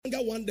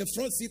that one, the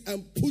front seat,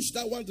 and push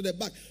that one to the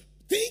back,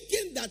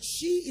 thinking that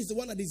she is the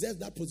one that deserves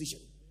that position.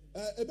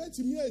 When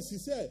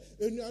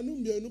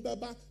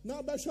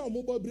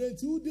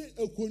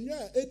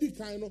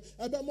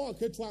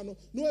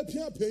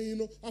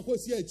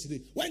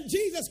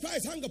Jesus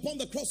Christ hung upon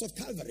the cross of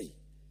Calvary,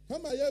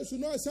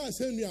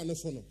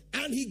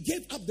 and he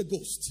gave up the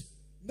ghost,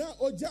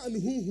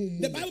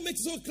 the Bible makes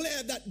it so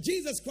clear that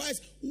Jesus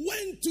Christ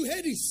went to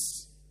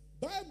Hades.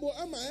 He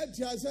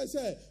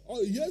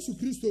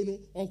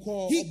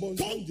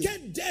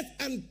conquered death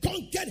and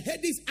conquered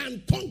Hades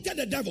and conquered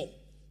the devil.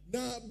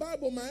 The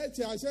Bible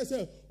says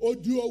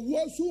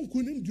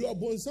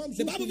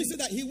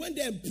that he went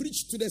there and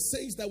preached to the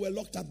saints that were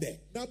locked up there.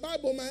 And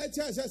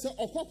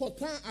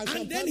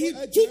then he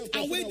took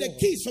away the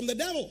keys from the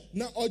devil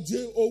and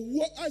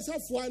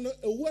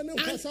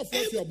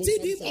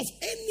emptied him of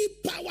any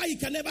power he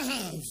can ever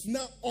have.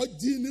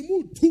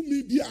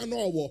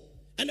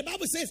 And the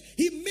Bible says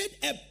he made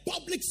a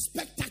public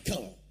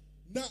spectacle.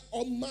 What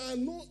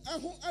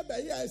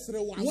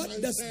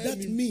does that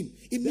mean?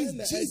 It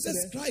means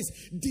Jesus Christ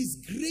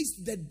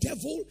disgraced the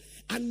devil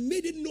and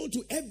made it known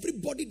to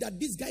everybody that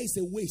this guy is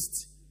a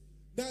waste.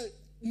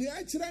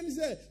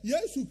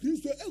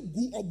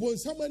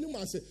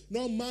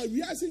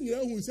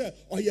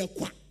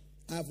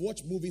 I've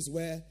watched movies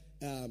where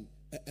a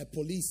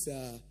police,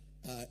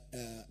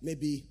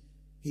 maybe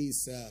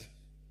he's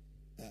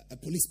a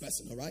police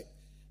person, all right?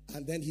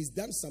 And then he's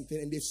done something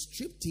and they've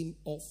stripped him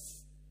of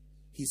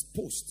his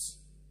posts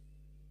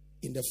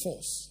in the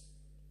force.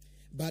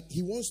 But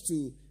he wants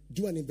to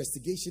do an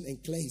investigation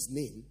and clear his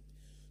name.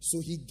 So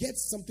he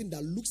gets something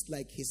that looks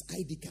like his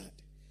ID card.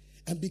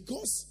 And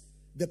because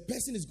the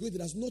person is going to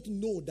does not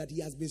know that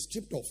he has been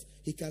stripped off,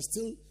 he can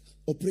still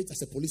operate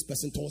as a police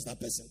person towards that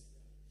person.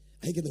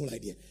 I get the whole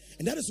idea.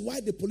 And that is why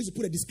the police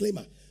put a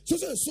disclaimer. So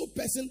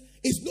person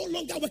is no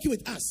longer working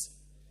with us.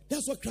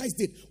 That's what Christ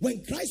did.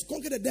 When Christ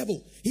conquered the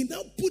devil, he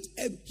now put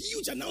a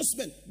huge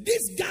announcement.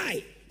 This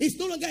guy is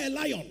no longer a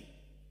lion.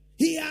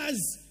 He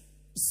has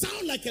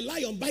sound like a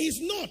lion, but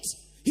he's not.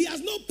 He has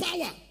no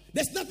power.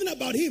 There's nothing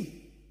about him.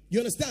 You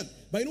understand?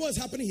 But you know what's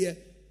happening here?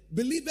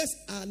 Believers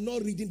are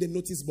not reading the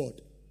notice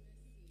board.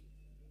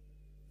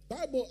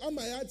 Bible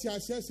amayati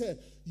asese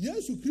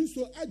Yesu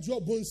Kristo ajo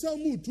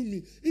bonsamu to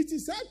me. It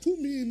is that to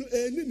me no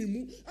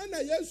eninimu and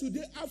Yesu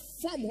de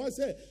afam ho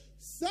say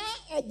sa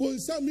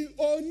obonsami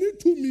oni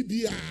to me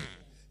bia.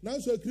 Now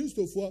so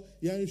Kristo for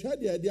yanhwa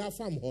de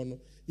afam ho no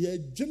ye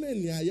dwene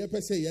nia ye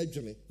pese ye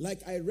dwene.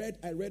 Like I read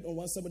on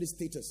one somebody's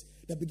status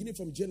that beginning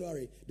from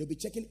January they'll be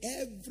checking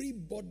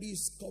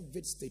everybody's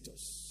COVID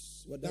status.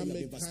 What that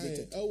been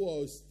vaccinated.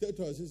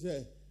 Status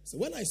is so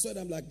when I saw it,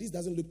 I'm like, this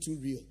doesn't look too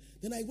real.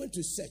 Then I went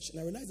to search and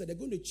I realized that they're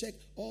going to check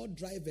all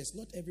drivers,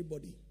 not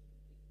everybody.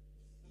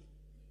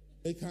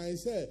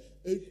 Drivers,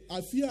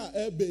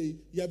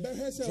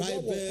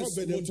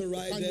 motor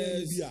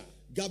riders,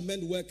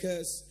 government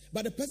workers.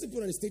 But the person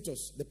put on his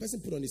status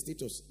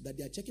that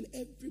they are checking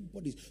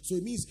everybody. So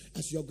it means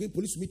as you are going,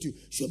 police will meet you,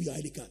 show me your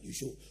ID card, you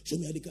show. Show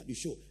me your ID card, you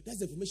show. That's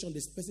the information on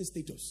this person's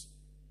status.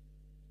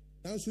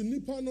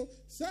 Imagine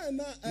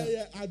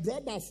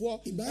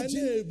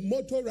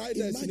motor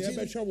riders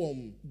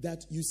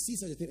that you see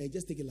such a thing and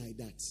just take it like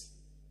that.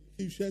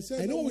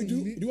 I know what we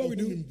do. Do what we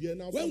do.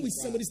 When we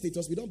see somebody's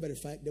status, we don't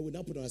verify. Then we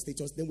now put on our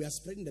status. Then we are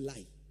spreading the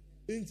lie.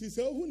 So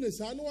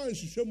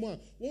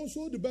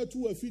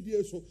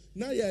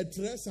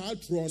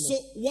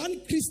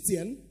one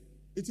Christian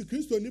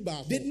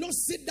did not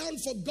sit down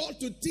for God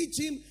to teach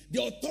him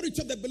the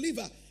authority of the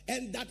believer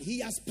and that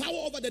he has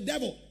power over the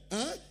devil.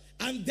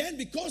 And then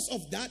because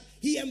of that,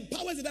 he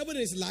empowers the devil in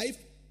his life.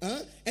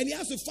 And he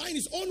has to find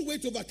his own way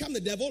to overcome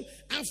the devil.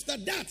 After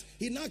that,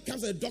 he now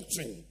comes to a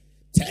doctrine.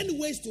 10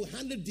 ways to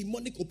handle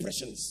demonic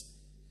oppressions.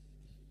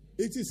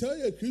 It is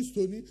a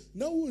Christian.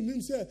 Now we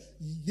name say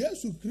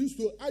Yesu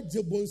Christo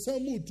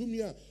ajebonsamu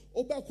tumia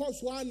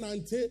obakoswa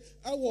nante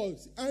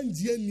awas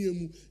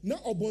andieniemu na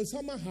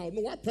obonsama ha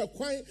no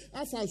wapekwan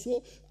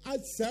afaso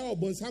atse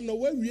obonsam na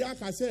we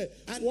aka say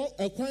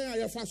ekwan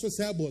ayafaso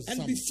say obonsam.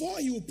 And before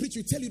he will preach,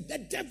 you tell you the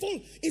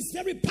devil is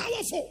very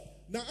powerful.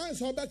 And the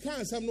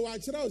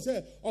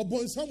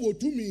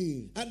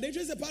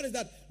interesting part is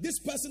that this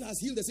person has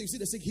healed the sick. You see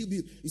the sick healed.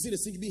 You see the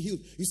sick being healed.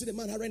 You see the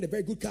man having a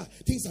very good car.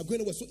 Things are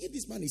going well. So if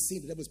this man is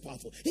saying the devil is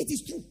powerful, it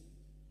is true.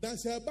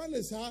 But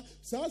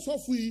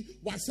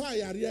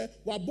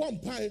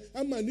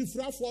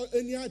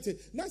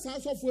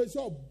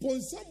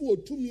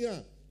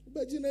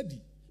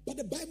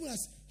the Bible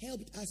has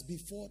helped us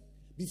before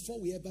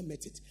we ever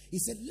met it. He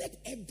said, let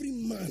every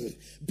man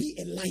be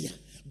a liar,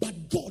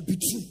 but God be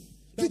true.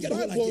 So in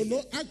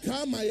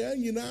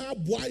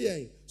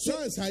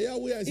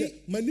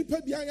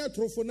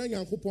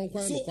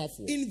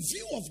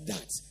view of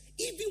that,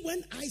 even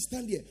when I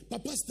stand here,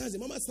 Papa stands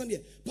here, Mama stands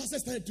here, Pastor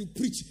stands here to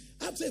preach,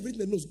 after everything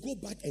the notes, go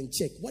back and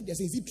check what they're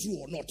saying. Is it true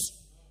or not?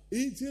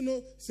 Iti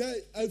no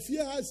say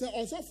afia ha say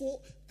osofo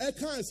e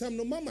kan asem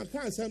no mama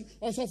kan asem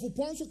osofo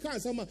pon so kan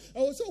asem e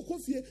wo say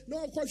okofie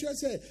na okwahwe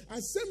say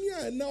asem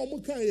ya na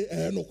omo kan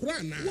no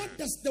kra na. What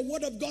does the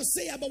word of God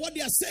say about what they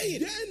are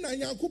saying? Den na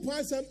Yankopon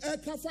asem e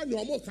ka fa ne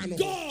omo kan no.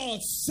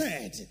 God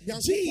said,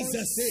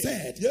 Jesus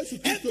said,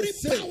 every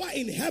power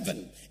in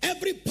heaven,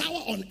 every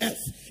power on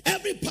earth,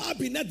 every power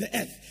beneath the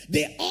earth,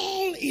 they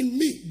all in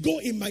me go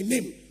in my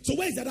name. So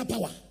where is the other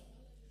power?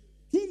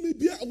 Tumi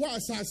bia wa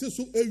asase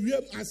so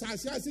ewiem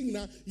asase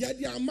asingina ya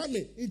di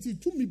amame nti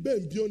tumi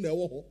ben bio na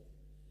ewo ho.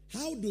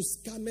 How do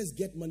scammers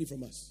get money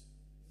from us?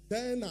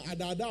 Then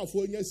adada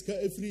afo nya sika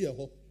efiri ye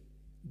ho.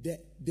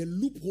 The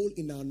loophole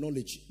in our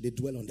knowledge, they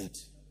dwell on that.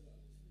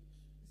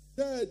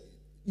 Said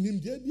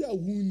nimde bia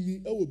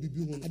wunni ewo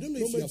bibi ho. I don't know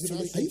if you are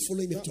following. Are you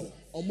following at all?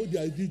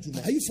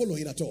 Are you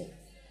following at all?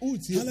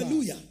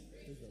 Hallelujah.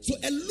 So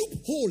a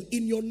loophole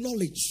in your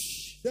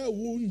knowledge.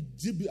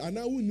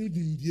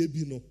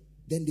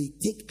 Then they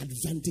take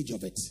advantage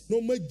of it.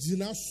 So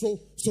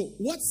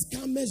what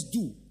scammers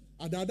do,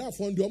 they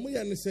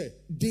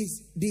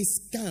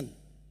scan.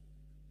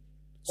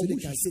 So they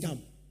can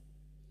scam.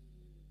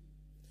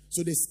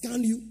 So they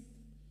scan you.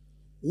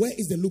 Where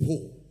is the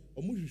loophole?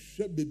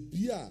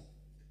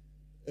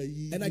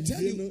 And I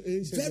tell you,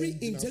 very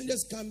intelligent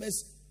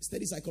scammers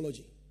study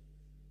psychology.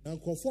 The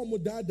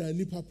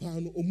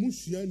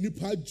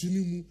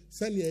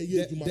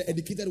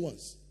educated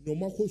ones,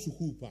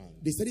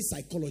 they study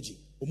psychology.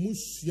 So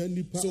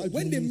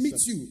when they meet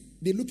you,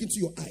 they look into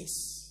your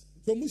eyes.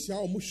 They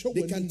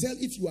can tell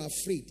if you are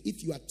afraid,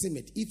 if you are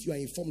timid, if you are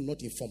informed,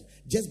 not informed.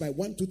 Just by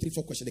 1, 2, 3,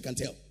 4 questions, they can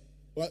tell.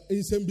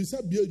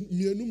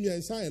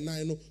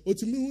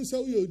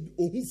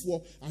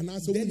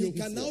 Then you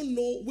can now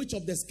know which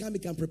of the scam he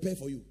can prepare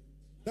for you.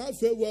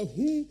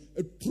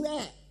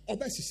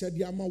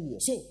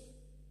 So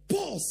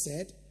Paul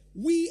said,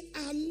 we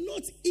are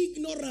not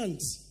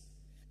ignorant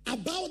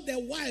about the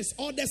wiles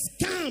or the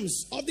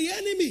scams of the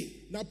enemy.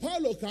 Now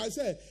Paulo can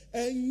say, so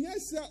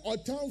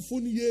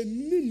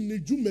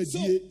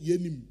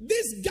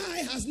this guy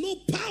has no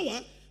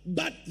power,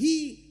 but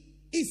he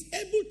is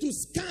able to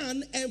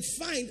scan and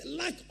find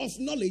lack of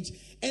knowledge,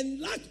 and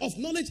lack of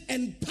knowledge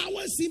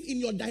empowers him in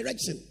your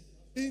direction.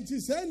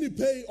 It's any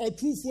pay or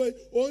truth way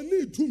or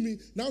need to me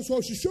now.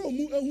 So she show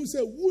me who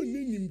said,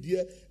 wouldn't him,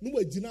 dear, no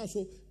way,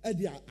 Dinaso,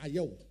 Edia,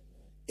 Ayo.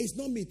 It's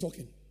not me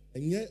talking.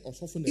 And yet,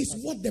 it's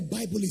what the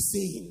Bible is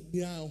saying.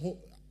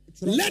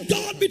 Let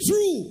God be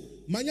true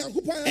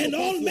and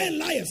all men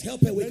liars.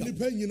 Help her wake up.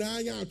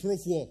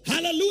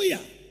 Hallelujah.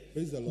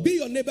 Be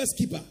your neighbor's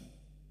keeper.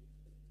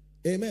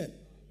 Amen.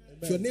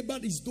 If your neighbor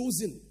is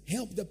dozing,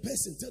 help the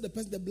person. Tell the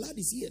person the blood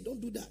is here.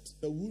 Don't do that.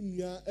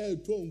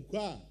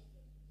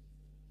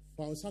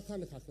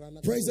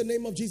 Praise the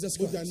name of Jesus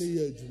Christ.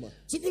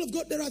 So people of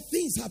God, there are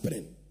things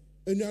happening.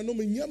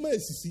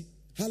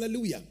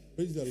 Hallelujah.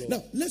 Praise the Lord.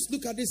 Now, let's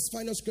look at this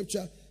final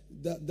scripture.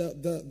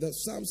 The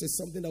Psalms is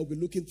something that we'll be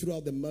looking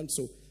throughout the month.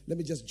 So let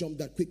me just jump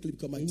that quickly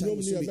because my time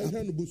will soon be up.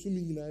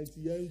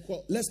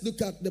 Let's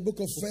look at the book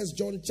of 1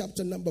 John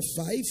chapter number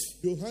 5.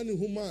 1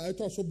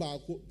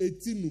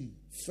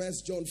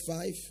 John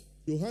 5.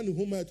 And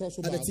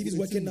the TV is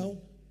working now.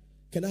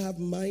 Can I have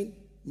mine?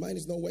 Mine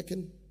is not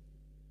working.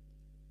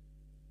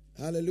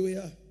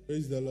 Hallelujah.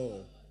 Praise the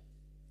Lord.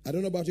 I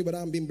don't know about you, but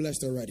I'm being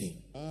blessed already.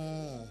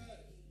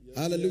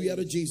 Hallelujah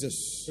to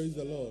Jesus. Praise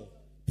the Lord.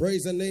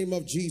 Praise the name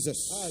of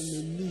Jesus.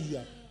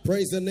 Hallelujah.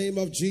 Praise the name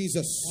of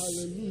Jesus.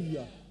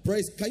 Hallelujah.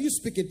 Praise. Can you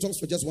speak in tongues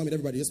for just 1 minute,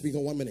 everybody? Just speak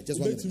for 1 minute. Just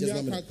 1 minute. Just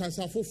 1 minute.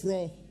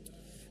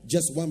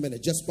 Just 1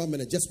 minute. Just 1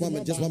 minute. Just 1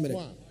 minute. Just 1 minute.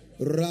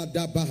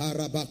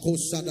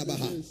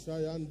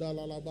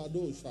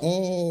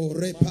 Oh,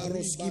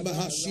 reparoski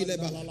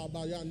mahashileba.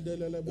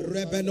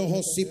 Rebeno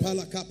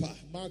hosipala kapa.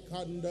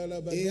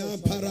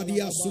 Iam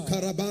paradia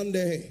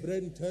sukarabande.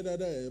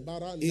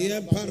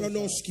 Iam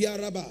paranoski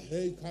araba.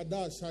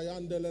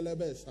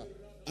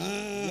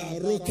 Ah,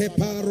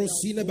 rokeparo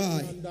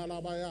sinebai.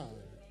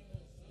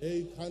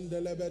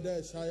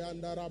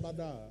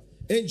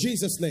 In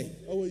Jesus' name.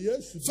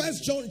 1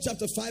 John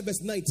chapter 5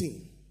 verse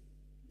 19.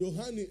 Now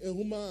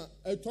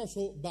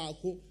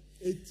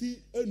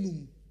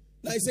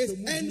it says,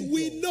 and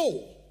we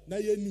know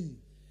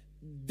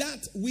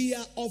that we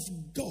are of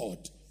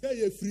God,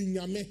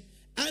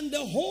 and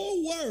the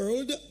whole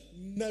world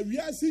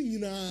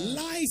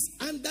lies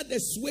under the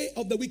sway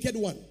of the wicked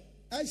one.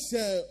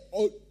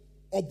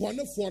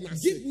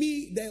 Give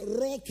me the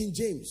raw King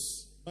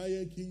James.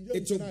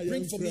 It will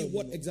bring for me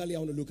what exactly I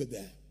want to look at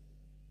there.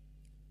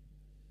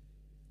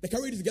 The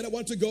carry together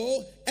want to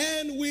go,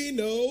 and we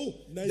know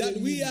that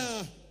we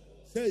are,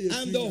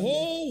 and the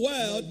whole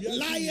world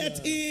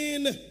lieth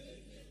in.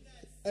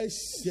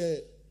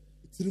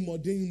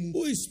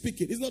 Who is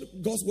speaking? It's not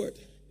God's word.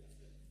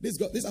 This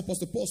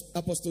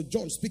Apostle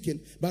John speaking.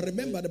 But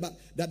remember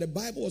that the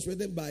Bible was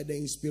written by the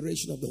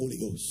inspiration of the Holy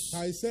Ghost.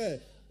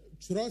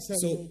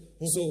 So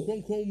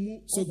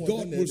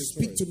God will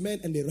speak to men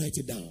and they write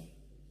it down.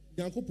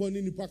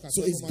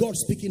 So it's God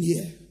speaking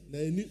here.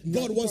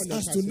 God wants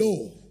us to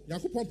know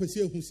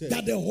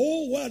that the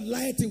whole world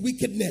lieth in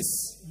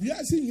wickedness.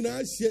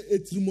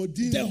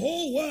 The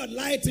whole world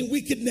lieth in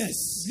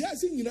wickedness.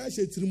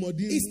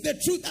 It's the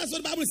truth. That's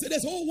what the Bible says.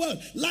 This whole world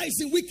lies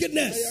in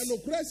wickedness.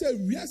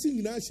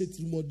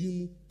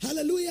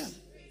 Hallelujah.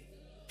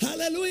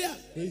 Hallelujah.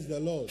 Praise the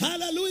Lord.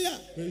 Hallelujah.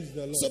 Praise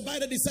the Lord. So by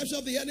the deception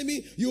of the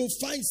enemy, you will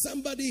find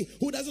somebody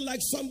who doesn't like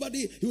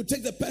somebody. He will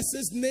take the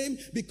person's name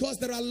because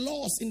there are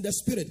laws in the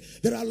spirit.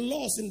 There are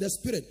laws in the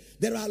spirit.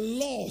 There are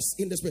laws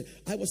in the spirit.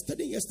 I was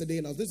studying yesterday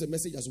and I was doing a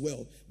message as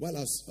well while I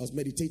was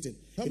meditating.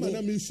 You know,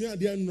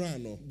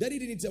 Daddy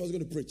didn't say I was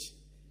going to preach.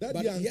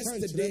 But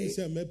yesterday,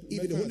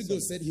 even the Holy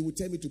Ghost said he would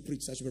tell me to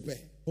preach, so I should prepare.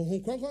 So I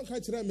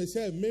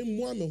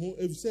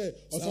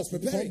was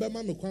preparing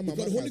because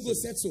the Holy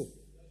Ghost said so.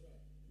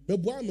 And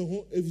then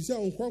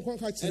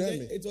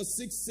it was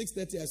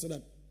 6:30. I saw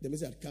that the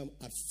message had come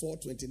at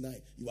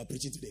 4:29. You are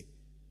preaching today.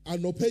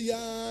 May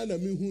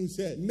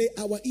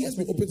our ears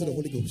be open to the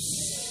Holy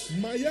Ghost.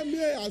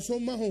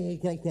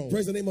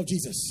 Praise the name of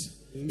Jesus.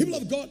 People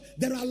of God,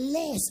 there are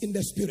laws in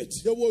the spirit.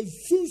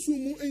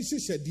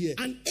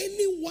 And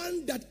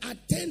anyone that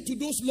attend to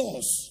those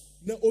laws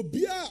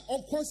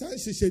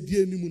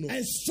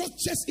and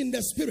structures in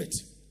the spirit,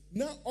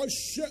 whether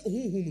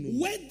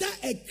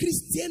a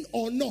Christian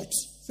or not,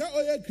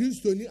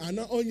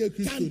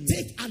 can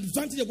take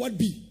advantage of what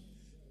be.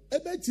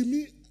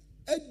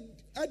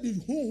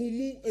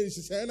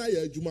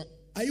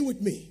 Are you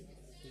with me?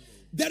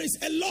 There is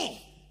a law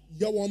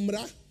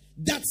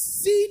that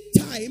seed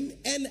time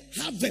and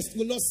harvest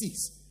will not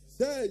cease.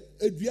 So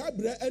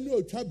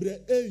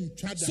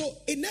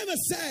it never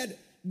said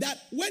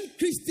that when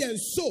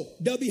Christians sow,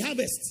 there'll be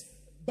harvest.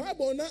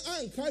 When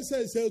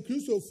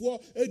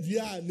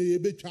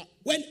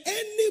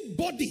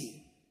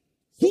anybody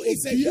who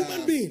is a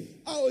human being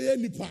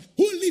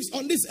who lives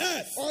on this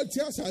earth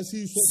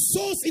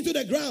sows into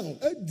the ground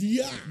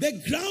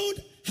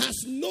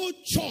has no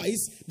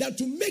choice than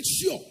to make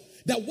sure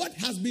that what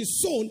has been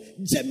sown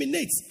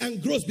germinates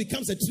and grows,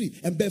 becomes a tree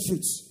and bear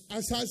fruits.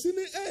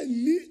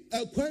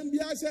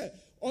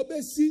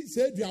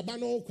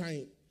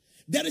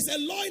 There is a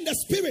law in the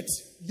spirit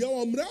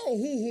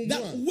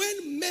that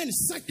when men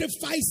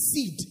sacrifice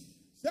seed,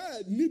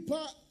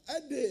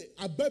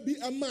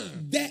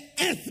 the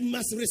earth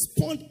must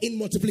respond in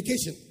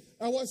multiplication.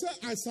 That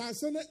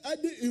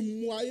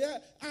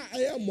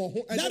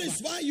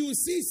is why you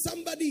see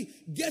somebody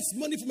gets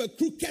money from a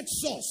crooked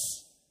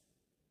source,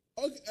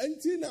 or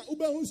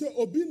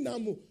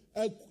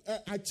a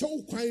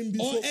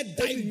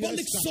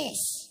diabolic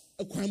source.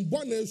 And then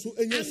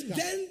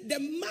the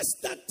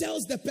master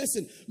tells the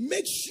person,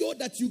 make sure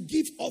that you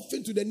give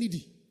offering to the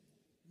needy.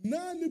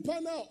 And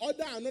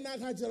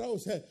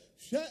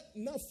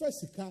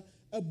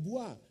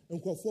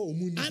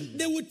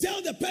they will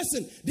tell the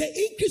person, the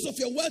increase of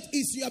your wealth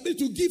is your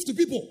ability to give to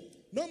people.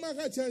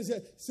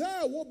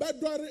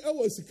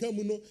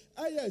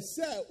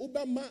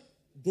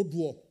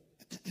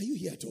 Are you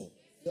here at all?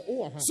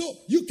 So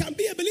you can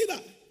be a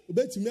believer.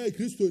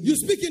 You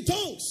speak in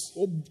tongues.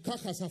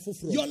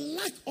 Your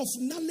lack of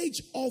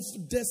knowledge of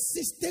the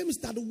systems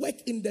that work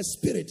in the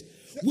spirit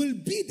will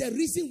be the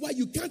reason why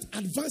you can't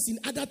advance in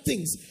other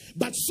things,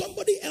 but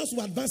somebody else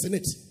will advance in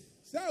it.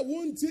 Now,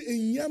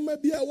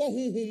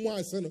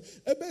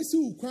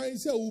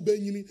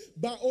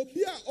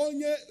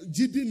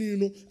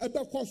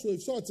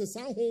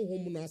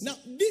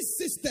 these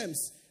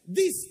systems,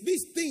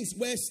 these things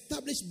were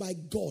established by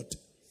God.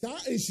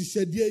 But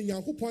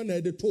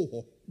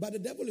the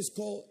devil is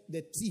called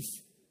the thief.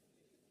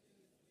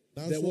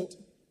 The what?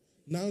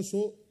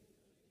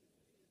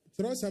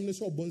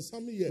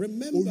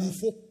 Remember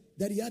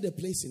that he had a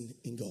place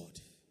in God.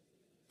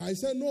 I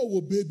said,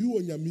 no,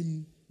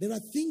 there are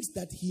things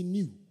that he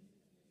knew.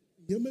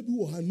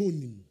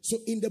 So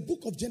in the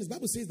book of Genesis, the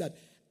Bible says that,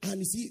 and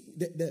you see,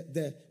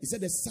 he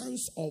said the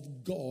sons of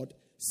God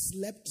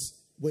slept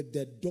with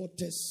the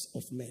daughters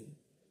of men.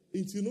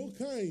 It's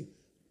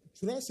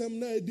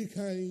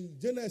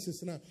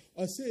Genesis now.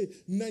 I say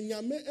now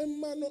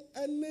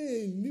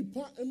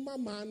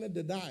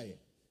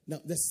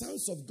the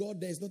sons of God,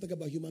 there is nothing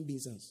about human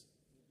beings' sons.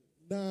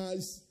 Time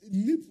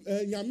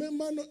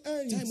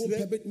will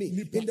permit me.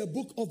 In the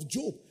book of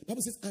Job, the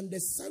Bible says, and the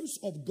sons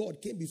of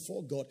God came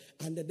before God,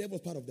 and the devil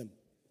was part of them.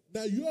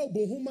 That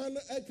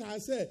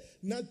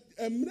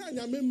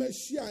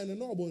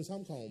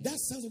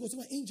sons of God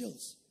are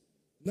angels.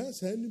 In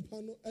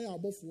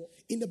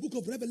the book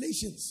of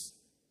Revelations,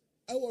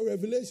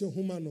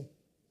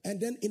 and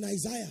then in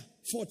Isaiah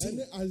 14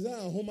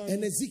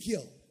 and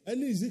Ezekiel,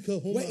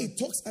 where it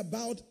talks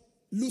about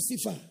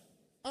Lucifer,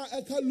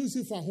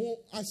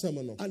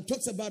 and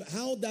talks about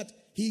how that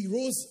he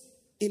rose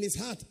in his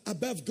heart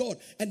above God,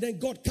 and then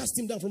God cast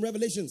him down from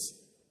Revelations.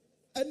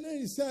 And then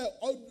he said,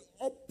 and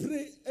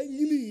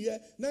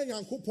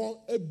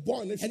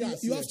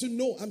you have to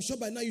know, I'm sure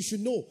by now you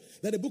should know,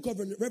 that the book of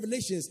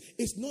Revelations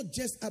is not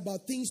just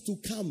about things to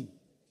come.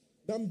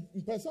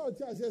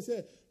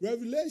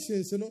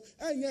 Revelations, the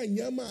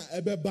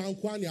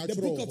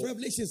book of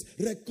Revelations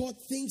record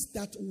things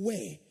that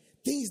were,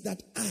 things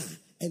that are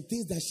and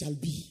things that shall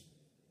be.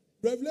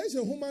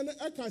 Revelation homa no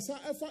ekasa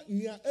efa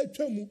nia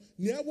etwamu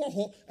nia ewo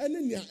ho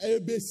ene nia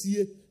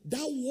ebesie.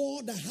 That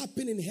war that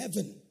happened in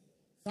heaven.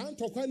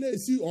 Santokwa na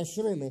esi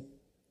osoro no.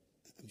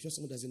 I'm sure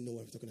someone doesn't know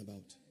what we're talking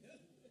about.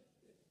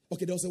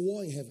 Okay, there was a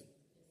war in heaven.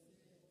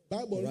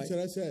 Bible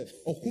says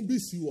okumbi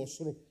si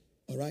osoro.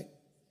 All right.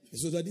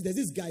 So there's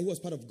this guy who was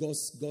part of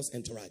God's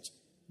entourage,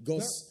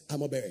 God's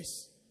armor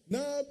bearers.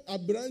 Na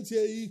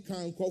abrantie yi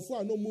kan kofo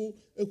anomu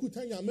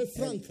ekuta nyame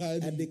franka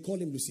And they call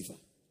him Lucifer.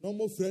 No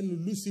more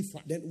friend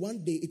Lucifer. Then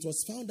one day it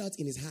was found out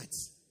in his heart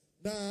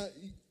that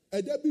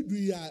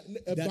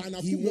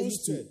he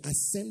wants to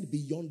ascend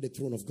beyond the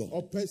throne of God.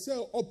 That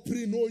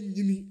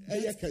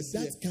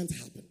can't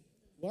happen.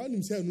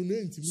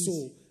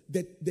 So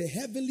the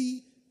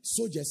heavenly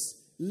soldiers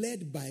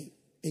led by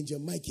Angel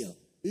Michael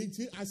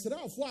engaged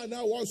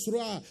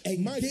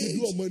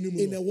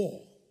in a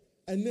war.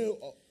 And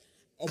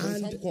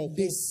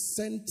they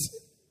sent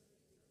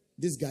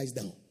these guys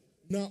down.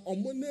 And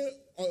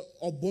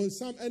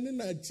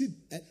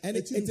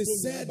it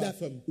is said that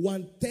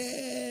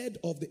 1/3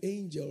 of the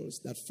angels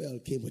that fell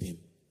came with him.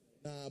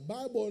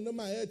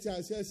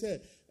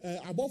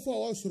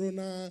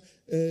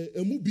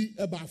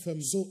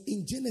 So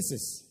in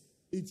Genesis,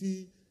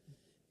 it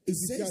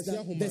says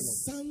that the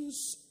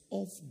sons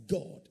of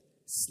God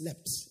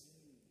slept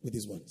with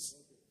these ones.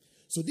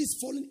 So these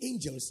fallen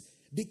angels,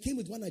 they came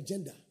with one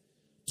agenda: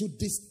 to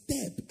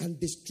disturb and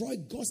destroy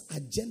God's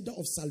agenda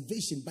of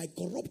salvation by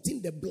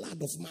corrupting the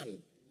blood of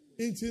man.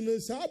 As many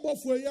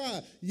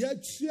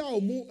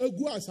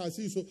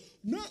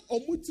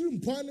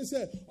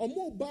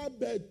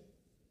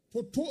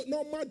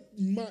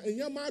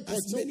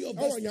of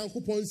us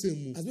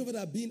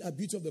have been a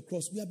beauty of the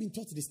cross, we have been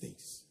taught these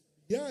things.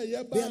 They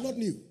are not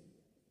new.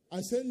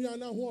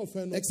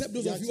 Except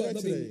those of you who have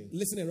not been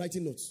listening and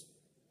writing notes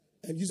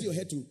and using your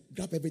head to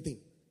grab everything,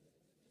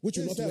 which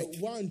will not work.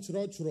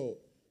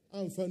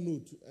 And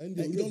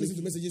you don't listen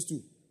to messages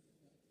too.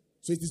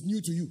 So it is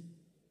new to you.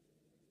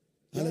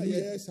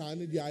 Hallelujah.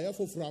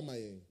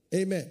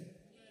 Amen.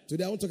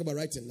 Today I won't talk about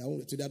writing.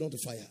 Today I don't want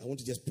to fire. I want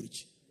to just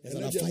preach. There's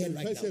a fire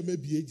right now.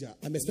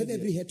 I'm expecting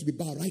every head to be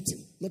bowed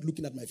writing, not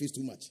looking at my face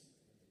too much.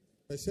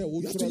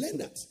 You have to learn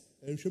that.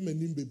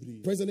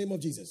 Praise the name of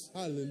Jesus.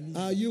 Hallelujah.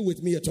 Are you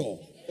with me at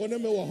all?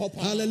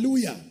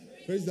 Hallelujah.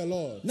 Praise the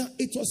Lord. Now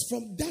it was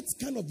from that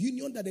kind of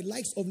union that the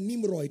likes of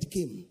Nimrod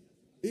came.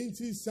 It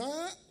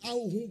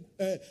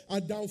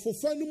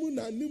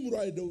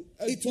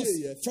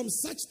was from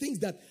such things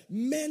that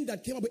men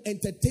that came up with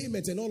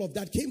entertainment and all of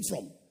that came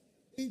from.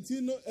 So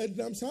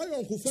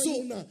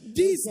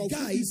these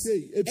guys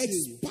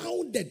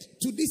expounded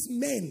to these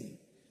men.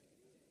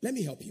 Let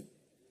me help you.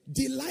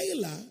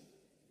 Delilah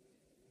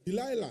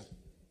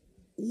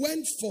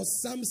went for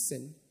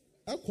Samson,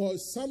 not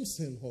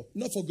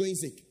for going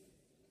sick.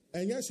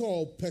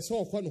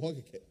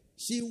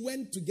 She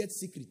went to get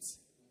secrets.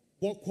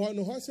 Could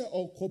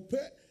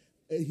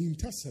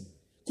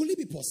it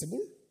be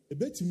possible that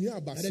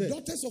the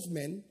daughters of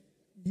men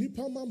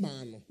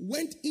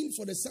went in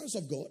for the sons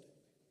of God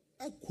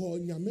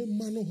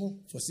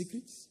for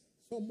secrets?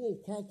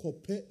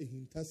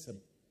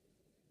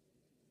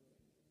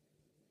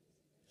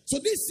 So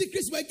these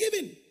secrets were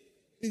given.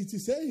 And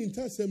so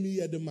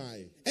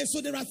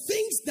there are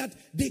things that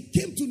they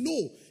came to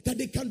know that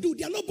they can do.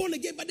 They are not born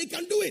again, but they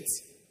can do it.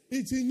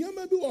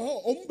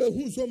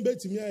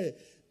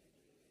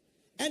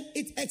 And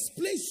it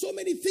explains so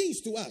many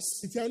things to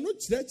us.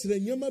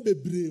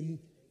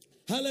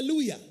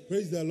 Hallelujah.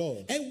 Praise the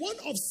Lord. And one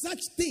of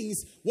such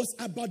things was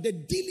about the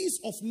dealings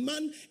of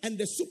man and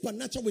the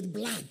supernatural with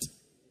blood.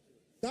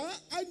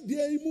 Not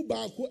even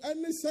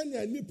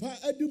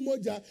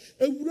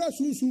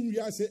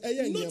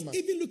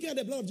looking at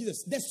the blood of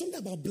Jesus. There's something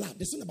about blood.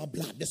 There's something about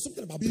blood. There's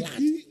something about blood.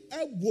 And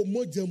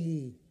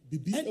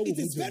it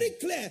is very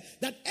clear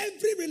that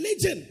every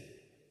religion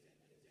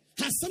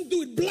has something to do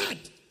with blood.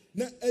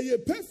 There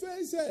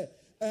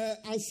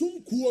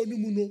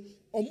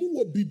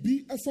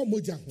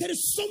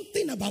is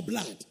something about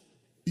blood.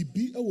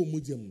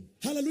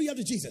 Hallelujah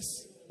to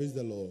Jesus. Praise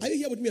the Lord. Are you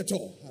here with me at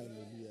all? Hallelujah.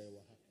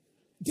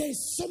 There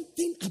is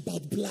something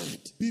about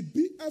blood.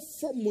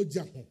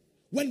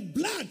 When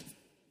blood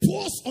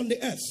pours on the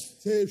earth,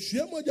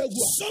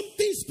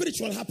 something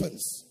spiritual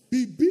happens.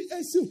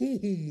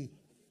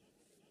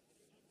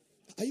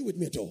 Are you with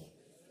me at all?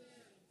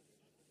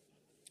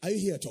 Are you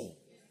here at all?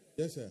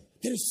 Yes, sir.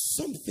 There is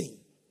something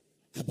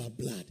about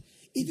blood.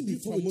 Even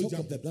before we talk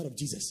of the blood of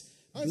Jesus,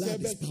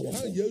 blood is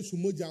powerful.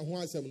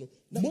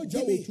 Now,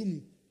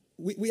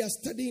 we are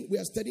studying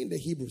the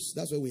Hebrews.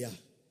 That's where we are.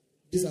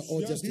 These are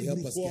all just to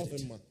help us get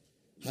it.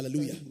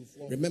 Hallelujah.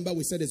 Remember,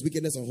 we said there's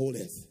wickedness on whole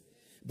earth,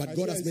 but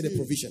God has made a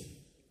provision.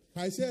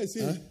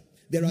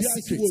 There are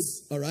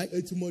secrets, all right?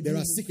 There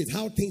are secrets,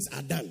 how things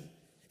are done,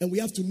 and we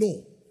have to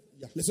know.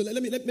 So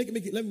let me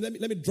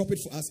drop it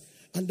for us.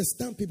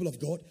 Understand, people of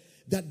God,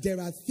 that there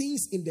are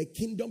things in the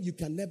kingdom you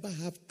can never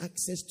have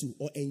access to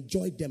or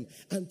enjoy them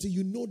until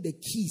you know the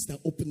keys that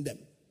open them.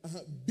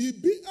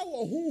 Bibi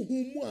ewo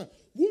honhom mu a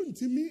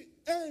wontimi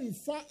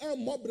emfa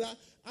emmobra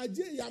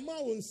agye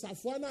yama wo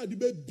nsafo na de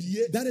be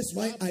bie. That is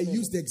why I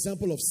use the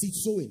example of seed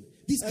sowing.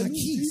 These are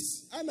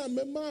keys.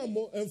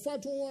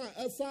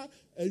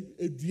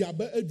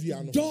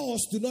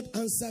 Doors do not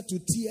answer to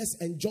tears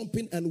and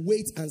jumping and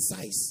weight and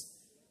size.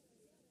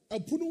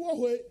 Doors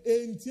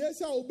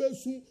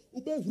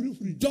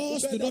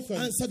do not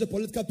answer the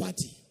political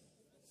party.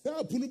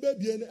 Doors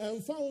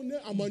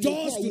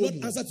do not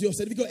answer to your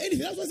certificate. Anything.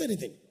 That's not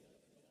anything.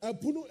 The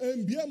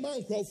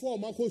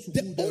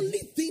only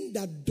thing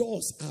that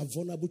doors are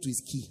vulnerable to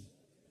is key.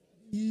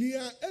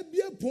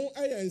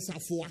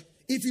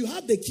 If you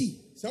have the key,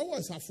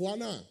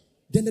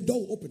 then the door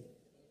will open.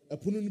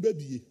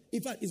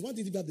 In fact, it's one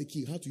thing if you have the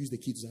key. How to use the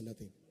key to another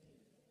thing.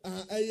 So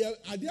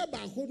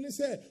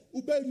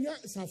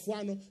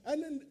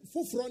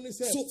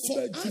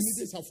for us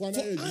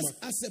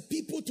as a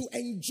people to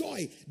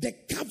enjoy the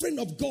covering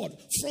of God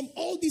from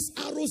all these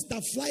arrows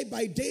that fly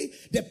by day,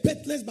 the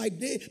pestilence by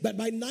day, but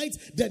by night,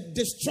 the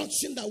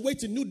destruction that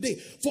waits a new day,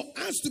 for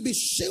us to be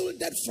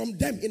shielded from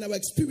them in our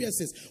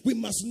experiences, we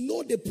must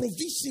know the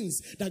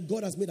provisions that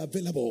God has made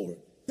available.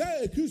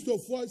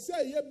 Christopher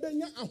say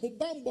yebenya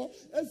ahobambo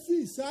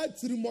efi sa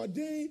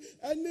trimodin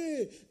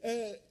ene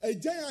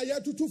ejan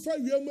ayatutu fa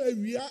wiem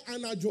awia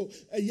anajo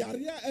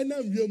yarea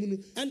enam wiem no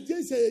and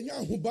they say yenya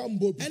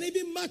ahobambo. And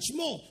even much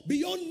more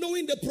beyond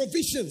knowing the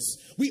provisions,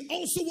 we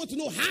also want to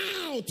know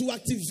how to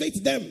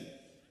activate them.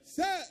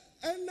 Say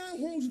ena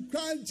ho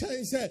kran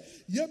chan say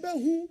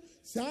yebehu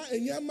sa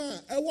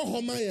enyama ewo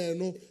homaye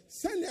no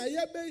sanya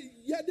yebe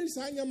yede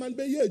sa enyama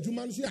be ye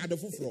adwuma no so yade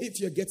foforo. If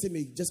you're getting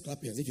me, just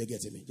clap your hands if you're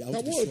getting me.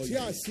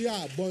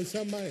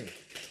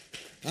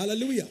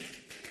 Hallelujah.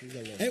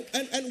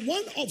 And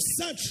one of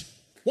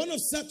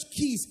such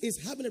keys is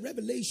having a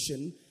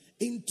revelation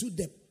into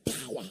the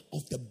power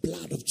of the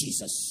blood of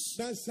Jesus.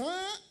 There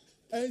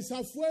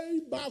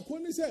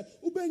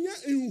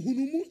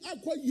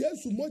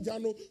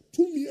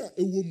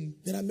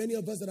are many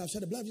of us that have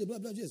said the blood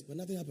of Jesus, but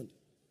nothing happened.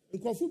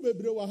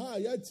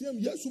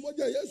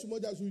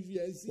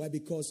 Why?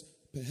 Because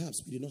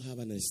perhaps we do not have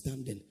an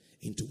understanding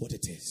into what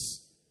it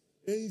is.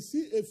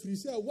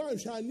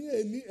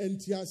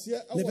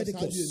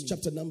 Leviticus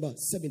chapter number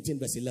 17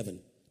 verse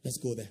 11. Let's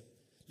go there.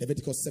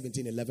 Leviticus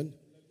 17:11.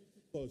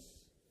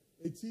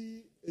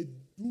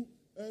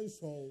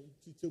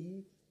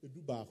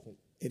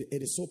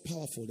 It is so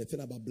powerful. The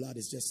thing about blood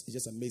is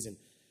just amazing.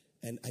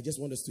 And I just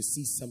want us to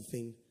see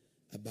something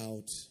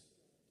about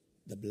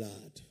the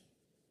blood.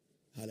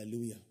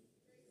 Hallelujah.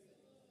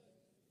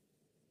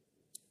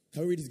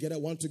 Can we read it together?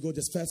 Want to go?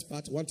 Just first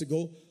part. Want to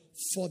go?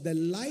 For the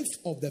life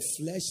of the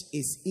flesh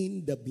is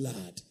in the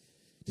blood.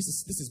 This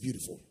is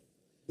beautiful.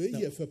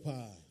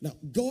 Now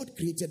God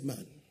created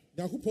man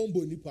from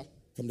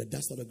the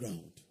dust of the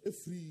ground, and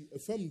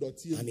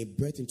He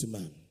breathed into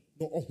man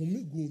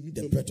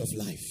the breath of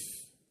life,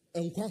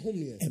 and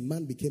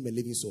man became a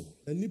living soul.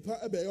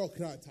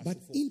 But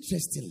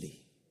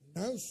interestingly,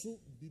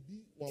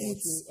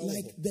 it's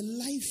like the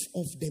life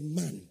of the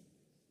man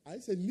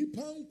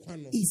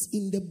is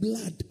in the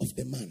blood of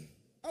the man.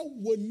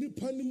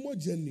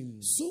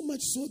 So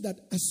much so that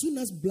as soon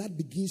as blood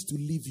begins to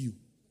leave you,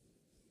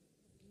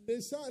 the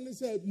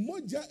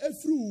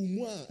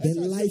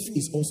life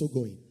is also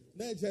going.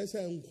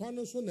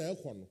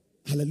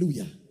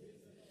 Hallelujah.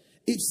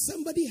 If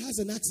somebody has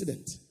an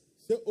accident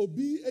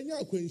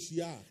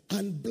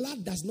and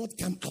blood does not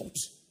come out,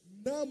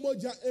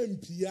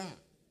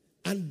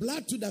 and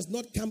blood too does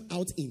not come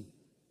out in,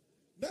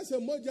 that's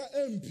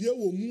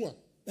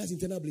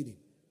internal bleeding.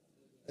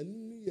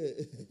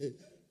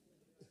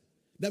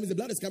 That means the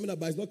blood is coming out,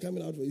 but it's not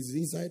coming out. It's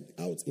inside,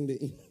 out in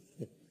the.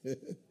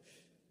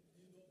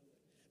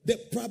 The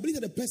probability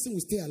that the person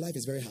will stay alive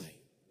is very high.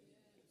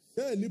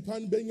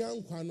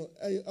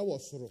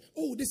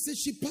 Oh, they said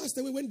she passed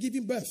away when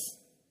giving birth.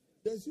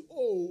 Then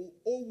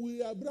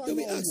we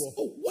ask,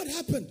 oh, what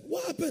happened?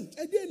 What happened?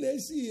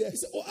 He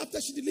said, oh, after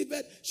she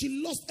delivered, she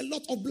lost a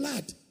lot of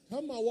blood.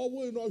 Why?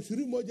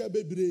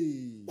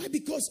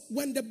 Because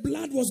when the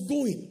blood was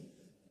going,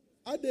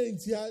 the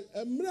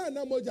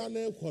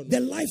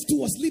life too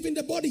was leaving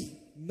the body.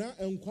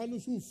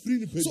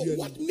 So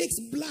what makes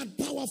blood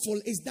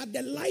powerful is that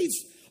the life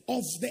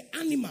of the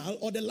animal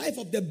or the life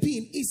of the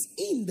being is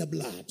in the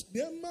blood.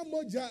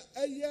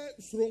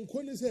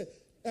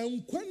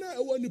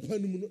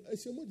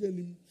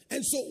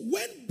 And so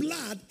when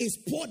blood is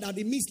poured out,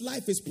 it means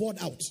life is poured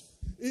out.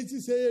 Now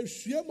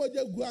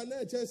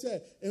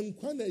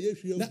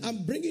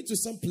I'm bringing you to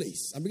some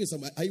place. I'm bringing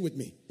some. Are you with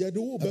me? I'm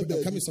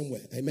coming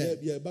somewhere. Amen.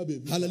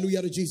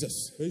 Hallelujah to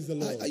Jesus.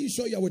 Are you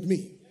sure you're with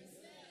me?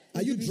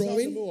 Are you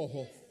drawing?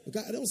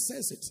 Okay, I don't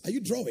sense it. Are you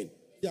drawing?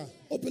 Yeah.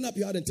 Open up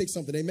your heart and take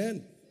something.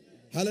 Amen.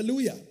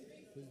 Hallelujah.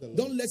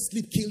 Don't let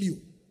sleep kill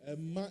you.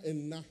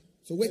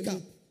 So wake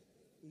up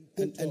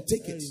and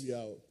take it.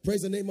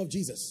 Praise the name of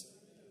Jesus.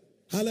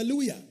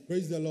 Hallelujah.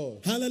 Praise the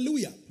Lord.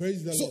 Hallelujah.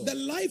 Praise the Lord. So the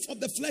life of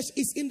the flesh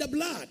is in the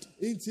blood.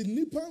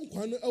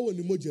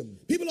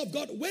 People of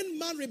God, when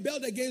man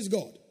rebelled against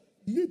God,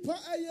 It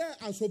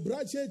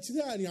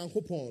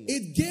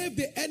gave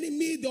the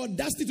enemy the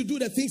audacity to do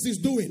the things he's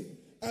doing.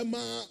 So all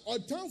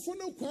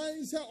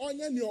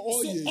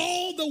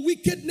the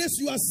wickedness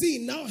you are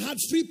seeing now had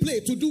free play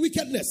to do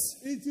wickedness.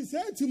 But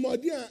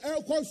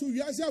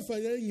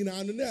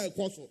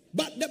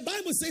the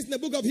Bible says in the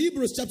book of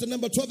Hebrews chapter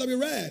number 12 that we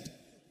read,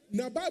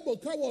 there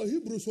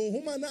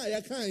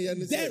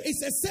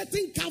is a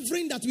certain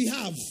covering that we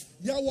have.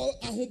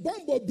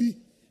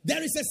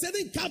 There is a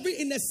certain covering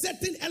in a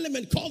certain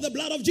element called the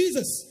blood of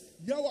Jesus.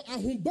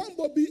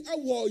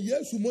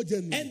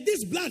 And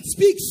this blood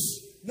speaks.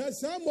 How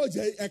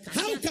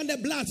can the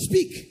blood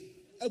speak?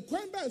 A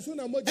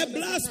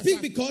blood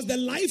speaks because the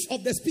life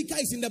of the speaker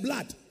is in the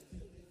blood.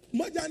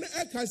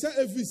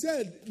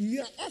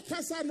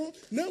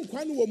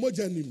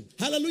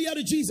 Hallelujah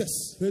to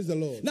Jesus. Praise the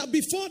Lord. Now,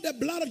 before the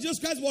blood of Jesus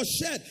Christ was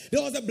shed,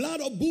 there was the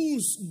blood of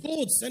bulls,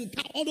 goats, and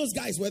cow. All those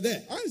guys were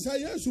there. But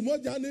the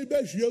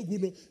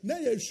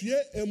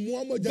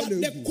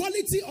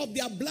quality of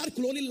their blood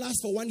could only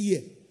last for 1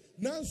 year.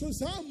 Let me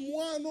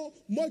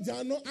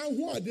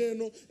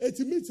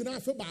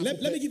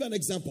give you an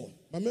example.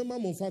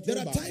 There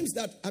are times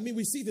that,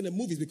 we see it in the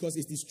movies because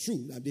it is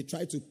true. And they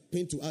try to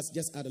paint to us,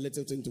 just add a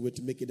little thing to it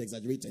to make it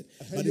exaggerated.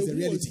 But it's a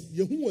reality.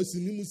 You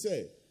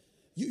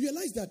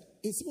realize that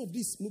in some of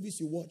these movies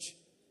you watch,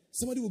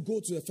 somebody will go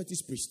to a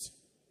fetish priest.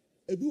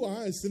 And he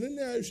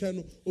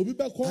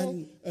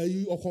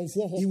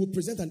will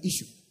present an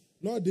issue.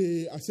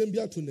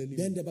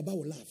 Then the Baba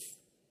will laugh.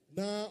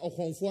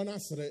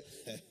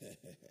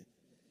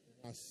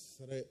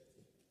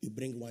 You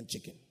bring 1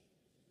 chicken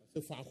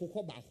and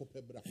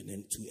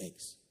then 2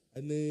 eggs.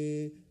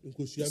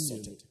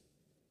 Salted.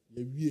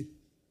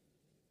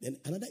 Then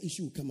another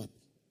issue will come up.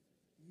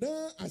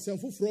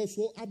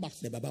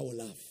 The Baba will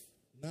laugh.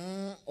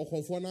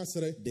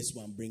 This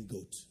one bring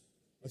goat.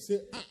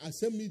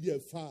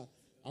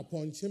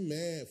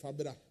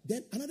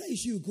 Then another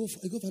issue you go for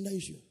another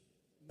issue.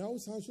 So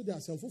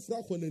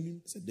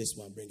this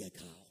one bring a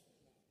cow.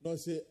 Then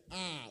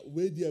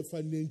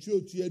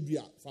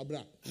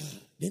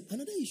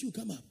another issue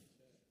come up.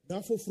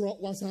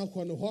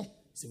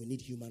 So we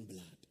need human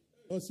blood.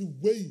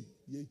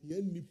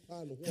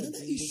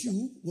 Another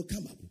issue will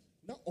come up.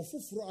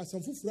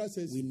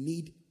 We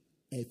need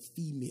a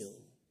female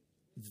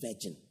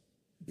virgin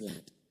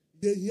blood.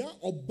 Do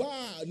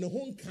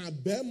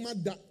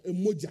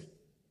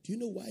you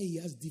know why he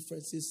has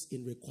differences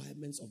in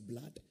requirements of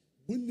blood?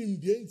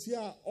 Because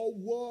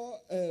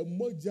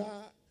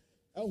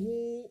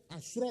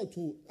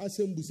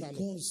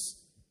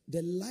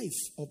the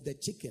life of the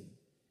chicken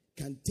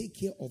can take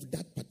care of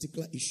that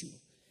particular issue.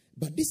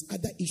 But this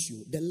other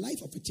issue, the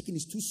life of a chicken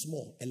is too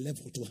small a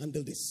level to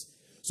handle this.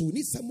 So we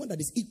need someone that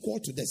is equal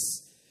to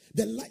this.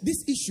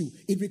 This issue,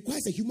 it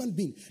requires a human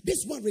being.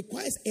 This one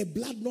requires a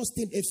blood not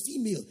stained, a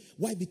female.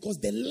 Why? Because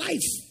the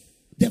life,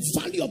 the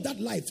value of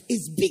that life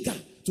is bigger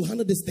to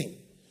handle this thing.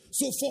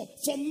 So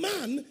for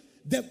man,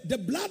 the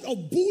blood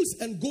of bulls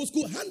and goats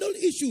could handle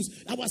issues,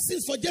 our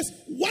sins, for just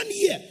 1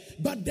 year.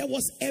 But there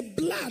was a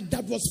blood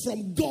that was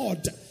from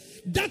God.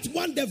 That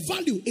one, the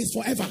value is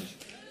forever.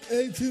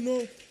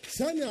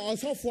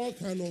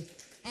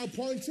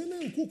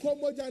 Appointing Kuko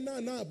Mojana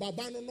na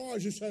Babano no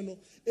Jishano,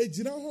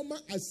 Ejina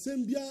Homa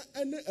Assembia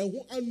and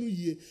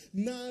Anuye.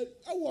 Na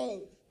our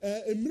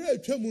Emre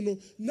Chemuno,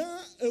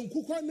 na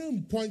Kuko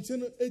name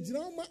pointing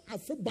Ejinama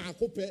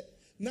Afebakope.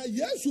 Na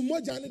Yesu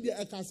Mojana de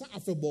Akasa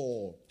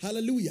Afebo.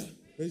 Hallelujah.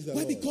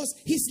 Why? Because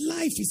his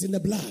life is in the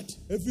blood.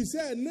 If we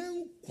say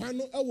name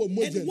Kwano our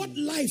Mojana. And what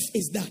life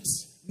is that?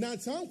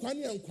 It's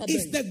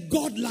the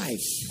God life.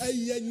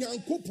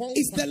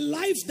 It's the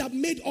life that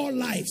made all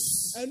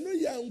lives.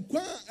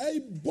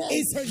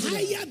 It's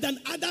higher than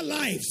other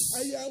lives.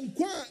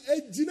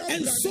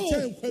 And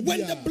so,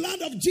 when the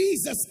blood of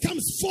Jesus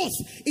comes forth,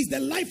 it's the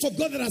life of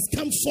God that has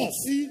come forth.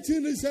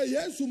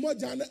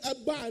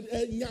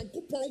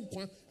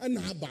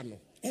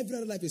 Every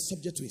other life is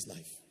subject to his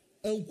life.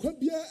 And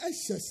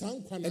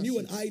you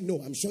and I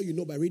know, I'm sure you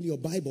know by reading your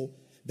Bible,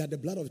 that the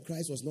blood of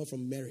Christ was not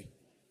from Mary.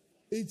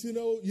 You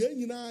don't read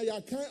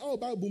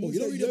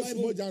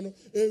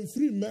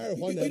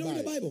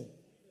the Bible.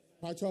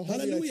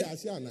 Hallelujah.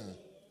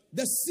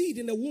 The seed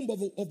in the womb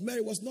of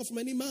Mary was not from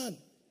any man.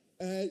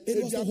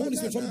 It was the Holy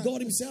Spirit from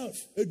God himself.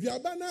 So it's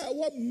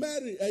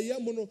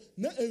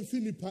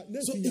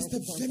the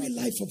very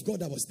life of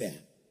God that was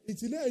there.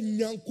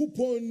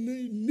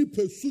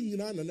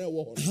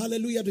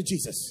 Hallelujah to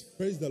Jesus.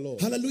 Praise the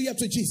Lord. Hallelujah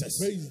to Jesus.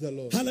 Praise the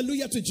Lord.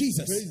 Hallelujah to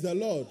Jesus. Praise the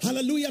Lord.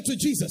 Hallelujah to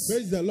Jesus.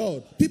 Praise the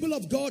Lord. People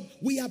of God,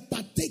 we are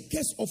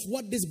partakers of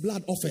what this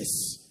blood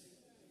offers.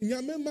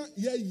 Now,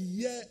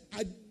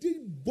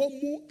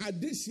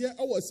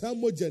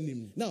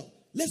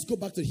 let's go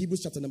back to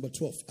Hebrews chapter number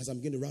 12 as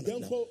I'm going to round up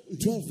now. 12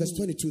 verse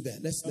 22 there.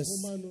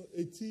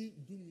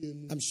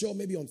 I'm sure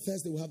maybe on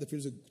Thursday we'll have the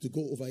privilege to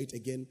go over it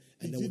again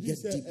and then we'll get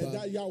deeper,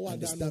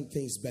 understand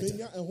things better.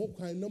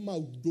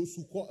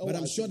 But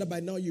I'm sure that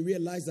by now you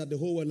realize that the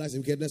whole world lies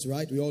in wickedness,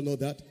 right? We all know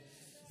that.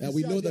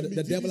 We know that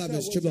the devil has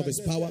been stripped of his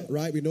power,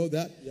 right? We know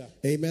that. Yeah.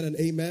 Amen and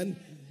amen.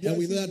 And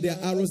we know that there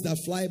are arrows that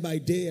fly by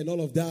day and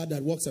all of that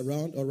walks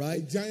around, all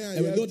right?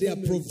 And we know there are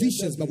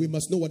provisions, but we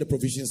must know what the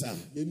provisions are.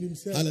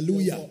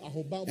 Hallelujah.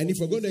 And if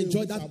we're going to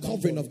enjoy that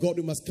covering of God,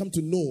 we must come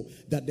to know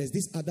that there's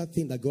this other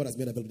thing that God has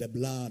made available, the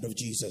blood of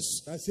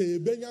Jesus. Now he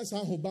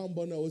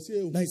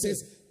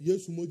says,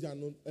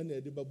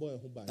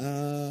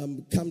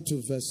 come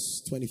to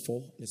verse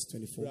 24. Let's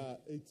 24.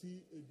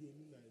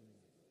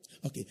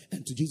 Okay,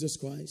 and to Jesus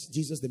Christ,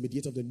 Jesus the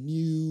mediator of the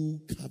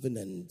new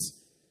covenant.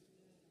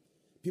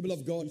 People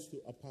of God,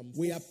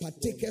 we are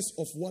partakers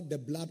of what the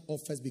blood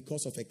offers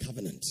because of a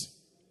covenant.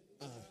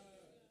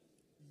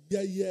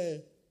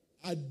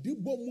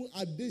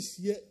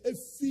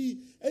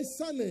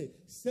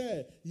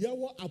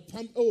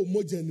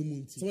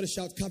 Somebody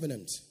shout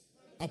covenant.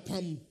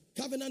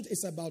 Covenant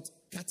is about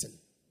cutting.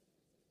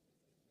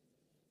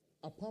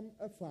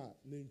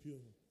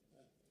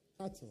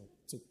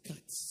 To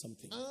cut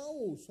something.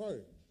 Oh,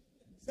 sorry.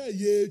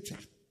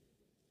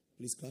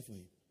 Please clap for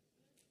him.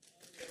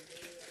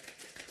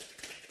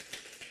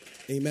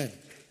 Amen.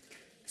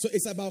 So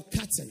it's about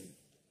cutting.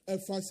 I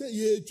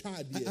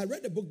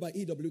read a book by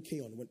E.W.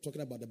 Keon when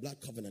talking about the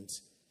blood covenant.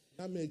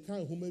 And he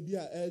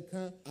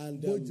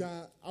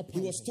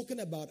was talking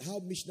about how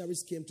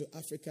missionaries came to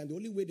Africa, and the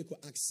only way they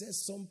could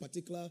access some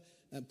particular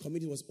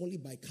community was only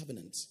by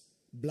covenant.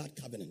 Blood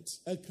covenant.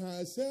 So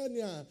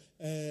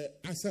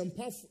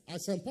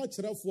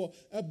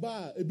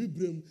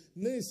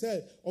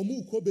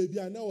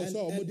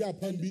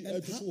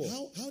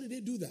how did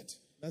they do that?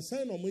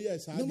 Normally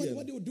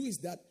what they would do is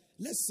that,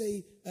 let's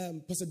say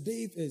Pastor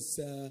Dave is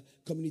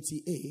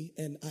community A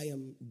and I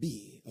am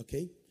B,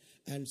 okay?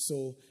 And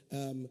so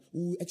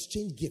we'll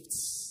exchange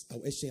gifts.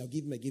 I'll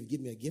give him a gift,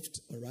 give me a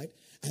gift, all right?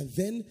 And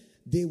then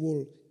they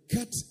will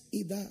cut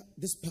either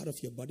this part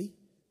of your body,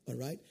 all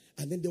right?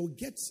 And then they will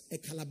get a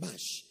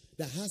calabash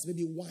that has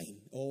maybe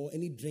wine or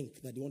any drink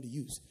that they want to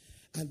use.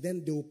 And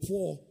then they will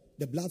pour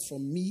the blood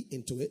from me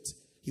into it.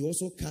 He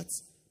also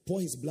cuts, pour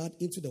his blood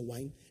into the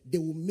wine. They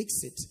will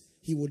mix it.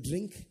 He will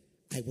drink,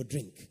 I will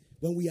drink.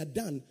 When we are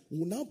done, we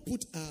will now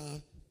put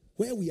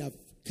where we have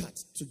cut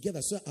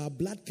together so our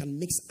blood can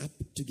mix up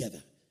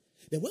together.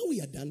 Then when we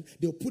are done,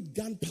 they'll put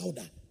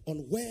gunpowder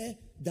on where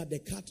that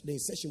the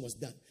insertion was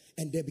done.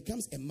 And there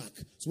becomes a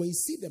mark. So when you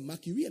see the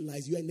mark, you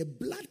realize you are in a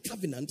blood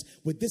covenant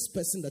with this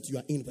person that you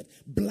are in with.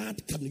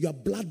 Blood covenant. You are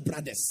blood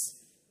brothers.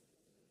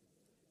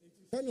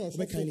 Now,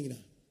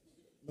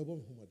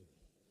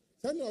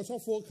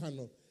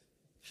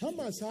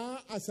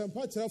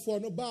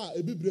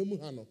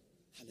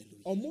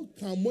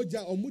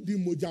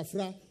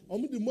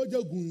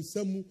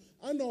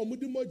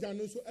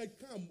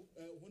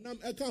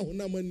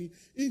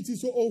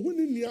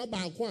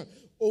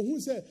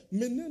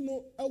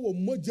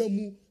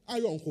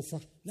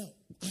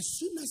 as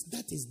soon as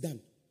that is done,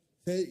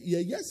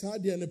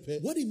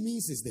 what it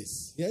means is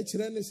this: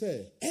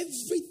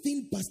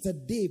 everything Pastor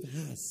Dave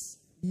has,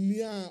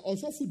 his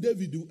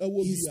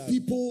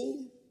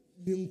people,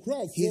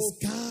 his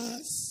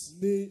cars,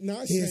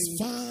 his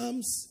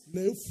farms,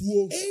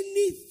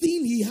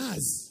 anything he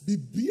has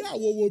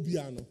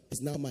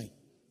is now mine.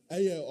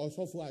 And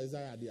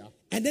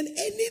then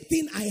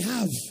anything I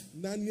have is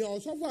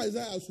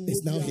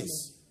now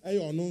his.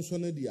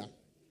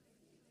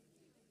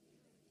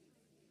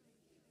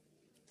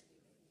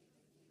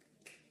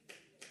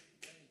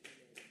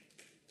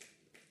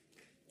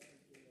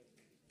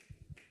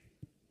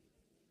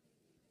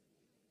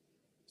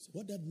 So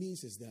what that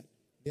means is that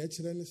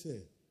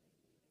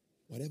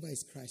whatever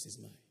is Christ is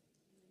mine.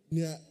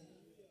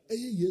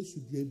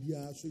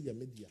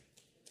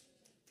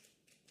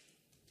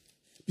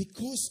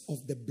 Because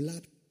of the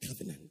blood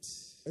covenant.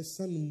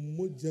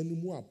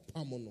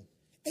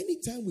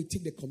 Anytime we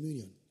take the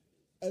communion,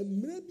 I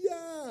want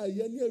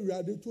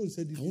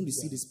to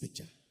see this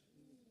picture.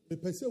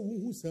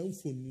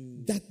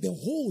 That the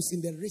holes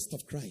in the wrist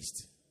of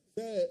Christ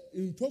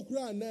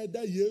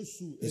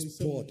is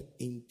poured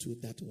into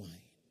that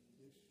wine.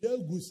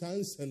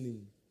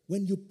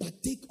 When you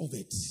partake of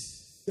it,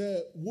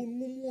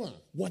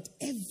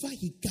 whatever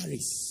he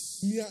carries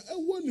is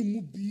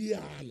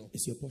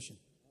your portion.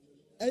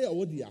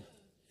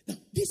 Now,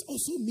 this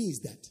also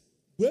means that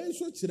the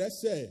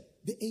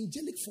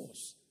angelic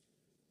force,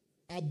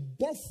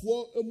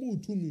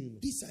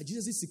 these are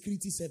Jesus'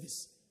 security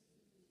service.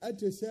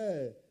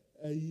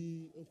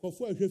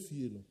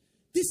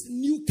 This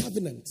new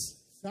covenant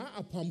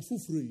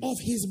of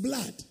his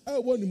blood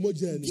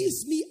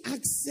gives me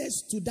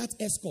access to that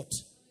escort.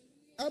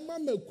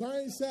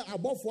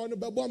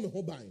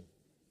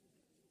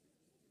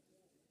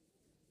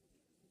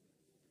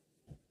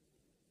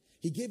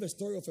 He gave a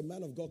story of a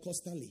man of God called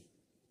Stanley.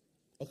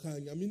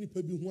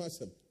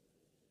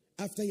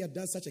 After he had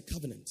done such a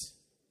covenant,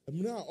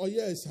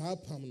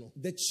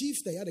 the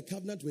chief that he had a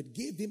covenant with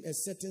gave him a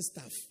certain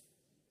staff.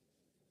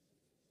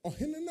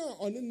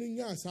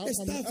 The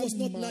staff was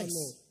not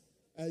nice.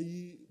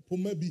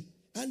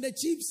 And the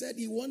chief said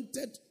he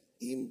wanted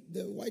him,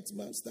 the white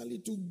man Stanley,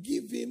 to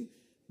give him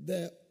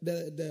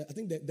I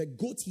think the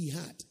goat he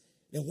had,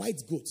 the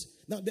white goat.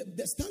 Now,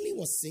 the Stanley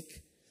was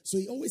sick, so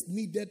he always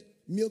needed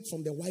milk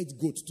from the white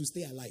goat to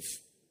stay alive.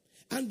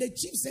 And the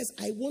chief says,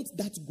 I want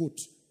that goat.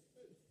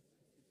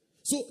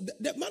 So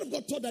the man of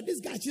God thought that this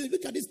guy,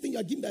 look at this thing you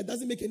are giving that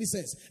doesn't make any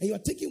sense. And you are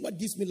taking what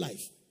gives me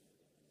life.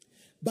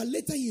 But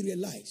later he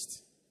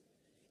realized,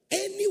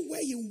 anywhere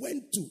he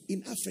went to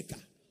in Africa,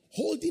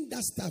 holding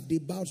that staff, they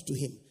bowed to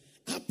him.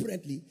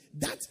 Apparently,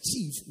 that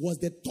chief was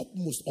the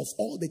topmost of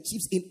all the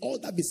chiefs in all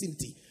that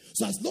vicinity.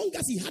 So as long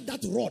as he had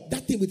that rod,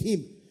 that thing with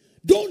him,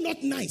 though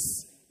not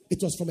nice, it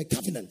was from a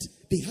covenant.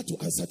 They had to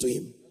answer to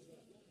him.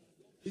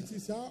 It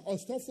is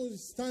Ostofo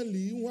Stanley,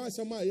 you want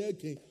some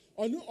Ono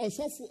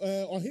Osofo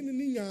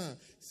Ohininiya,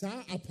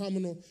 Sa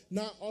Apamno,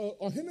 na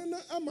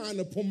Ohinana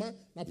Amana Poma,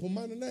 na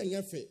Pomana na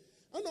Yafe.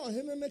 And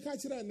Ohinana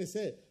Kachira and they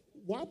say,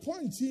 what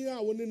point here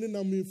when in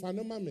a me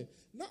fanamame?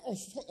 Na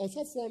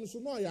Osofo so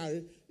no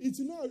yari, it's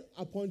not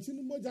a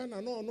pointing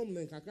Mojana no nom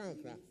ne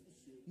Kakankra.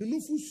 The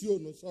Nufusio,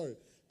 no sorry.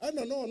 I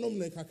don't know nom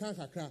ne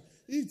Kakankra.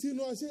 It's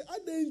no say, I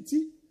didn't.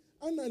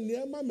 Ana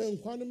niema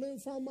menkwane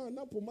memfama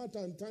na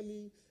pomata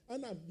ntani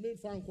ana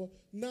memfanko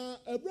na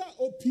ebra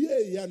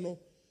opie ya no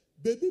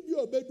bebi bi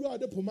obedu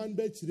ade poman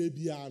ba kire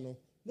bia no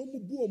no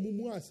mubu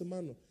omumu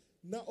asema no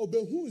na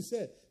obehu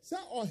se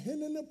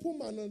ohene ne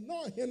poma no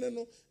na ohene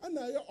no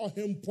ana ye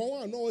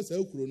ohempon ana o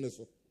sa kuro ne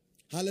so.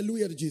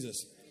 Hallelujah to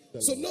Jesus.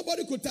 So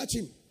nobody could touch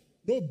him.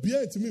 No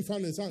bia ntimi fa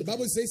ne san. The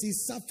Bible says he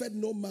suffered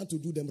no man to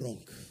do them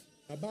wrong.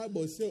 The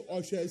Bible say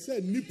ohwe say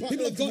nipa.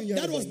 People of God,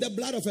 that was the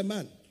blood of a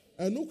man.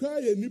 That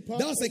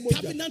was a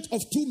covenant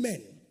of two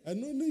men.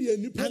 And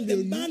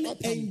the man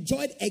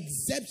enjoyed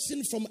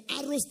exemption from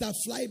arrows that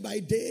fly by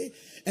day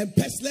and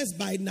pestilence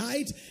by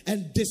night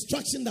and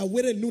destruction that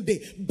wait a new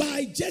day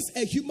by just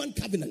a human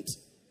covenant.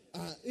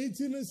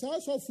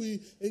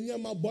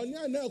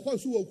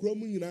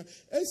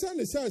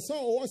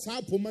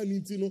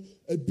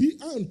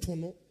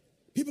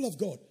 People of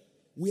God,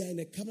 we are in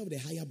a covenant with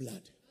a higher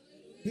blood.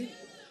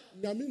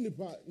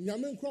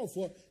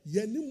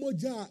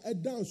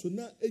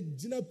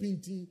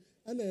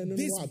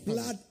 This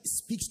blood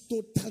speaks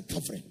total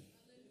covering.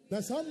 No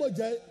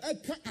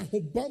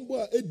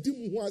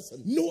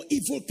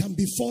evil can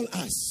befall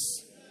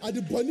us.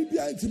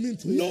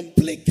 No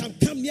plague can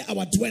come near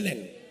our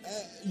dwelling.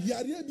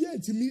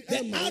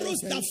 The arrows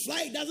that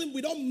fly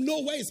we don't know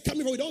where it's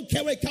coming from. We don't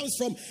care where it comes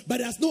from,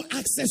 but it has no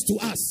access to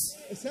us.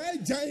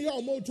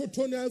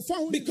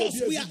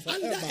 Because we are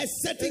under a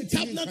certain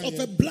covenant of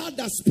a blood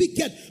that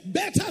speaketh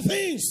better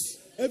things.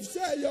 He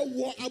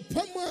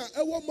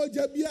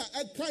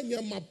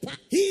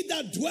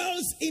that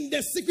dwells in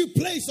the secret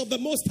place of the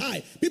Most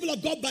High. People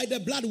of God, by the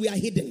blood we are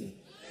hidden.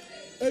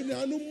 By the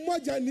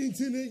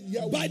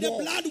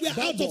blood we are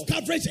out of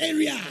coverage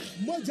area.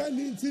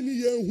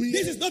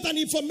 This is not an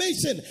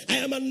information. I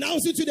am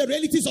announcing to the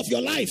realities of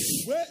your life.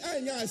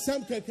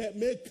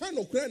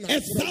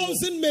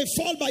 1,000 may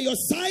fall by your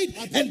side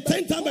and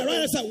 10 times by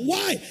your side.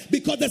 Why?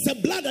 Because there's a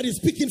blood that is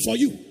speaking for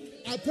you.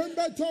 And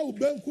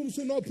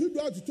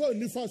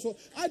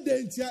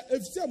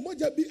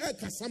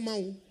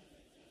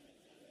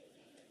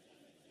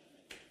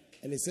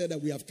he said that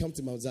we have come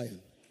to Mount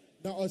Zion.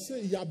 Now I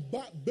say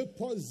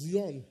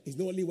Zion. It's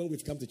not only when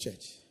we've come to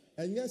church.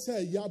 You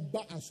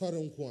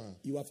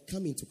have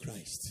come into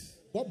Christ.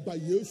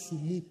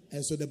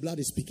 And so the blood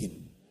is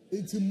speaking.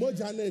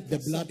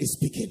 The blood is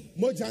speaking.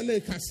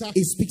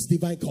 It speaks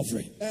divine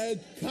covering.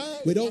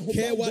 We don't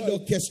care what the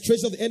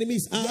orchestration of the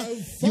enemies are.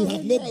 You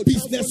have no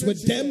business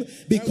with them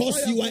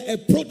because you are a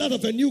product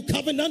of a new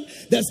covenant.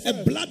 There's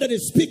a blood that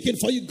is speaking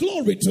for you.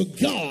 Glory to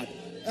God.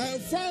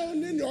 If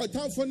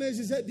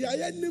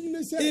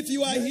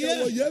you are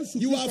here,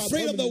 you are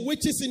afraid of the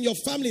witches in your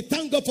family.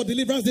 Thank God for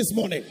deliverance this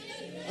morning.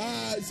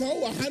 There is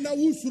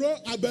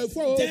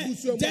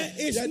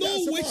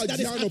no witch that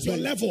is at your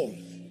level.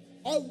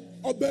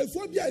 Because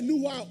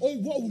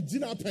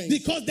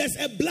there's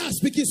a blood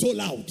speaking so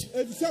loud.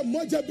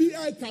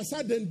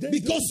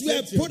 Because we are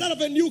a product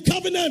of a new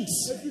covenant.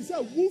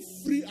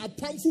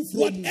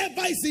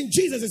 Whatever is in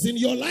Jesus is in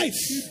your life.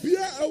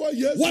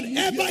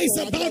 Whatever is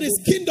about his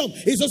kingdom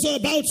is also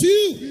about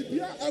you.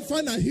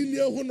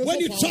 When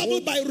you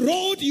travel by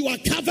road, you are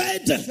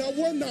covered.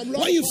 When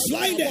you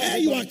fly in the air,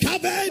 you are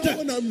covered.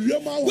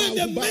 When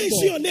they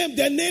mention your name,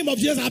 the name of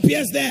Jesus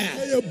appears there.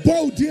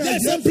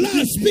 There's a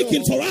blood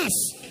speaking for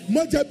us.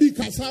 So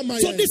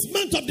this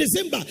month of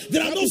December,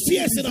 there are no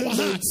fears in our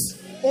hearts.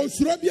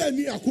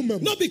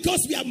 Not because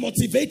we are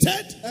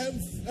motivated,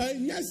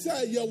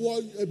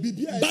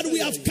 but we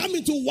have come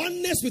into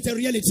oneness with a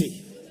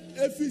reality.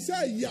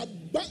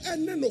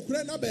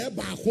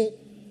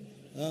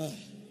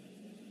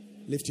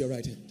 Lift your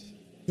right hand.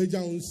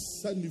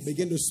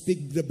 Begin to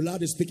speak. The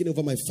blood is speaking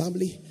over my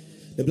family.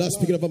 The blood is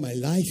speaking over my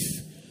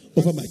life.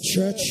 Over my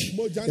church,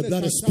 the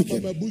blood is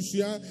speaking. The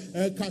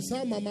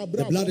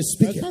blood is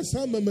speaking. The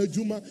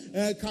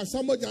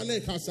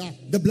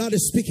blood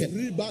is speaking.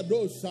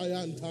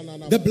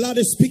 The blood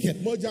is speaking.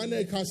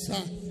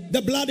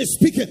 The blood is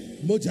speaking.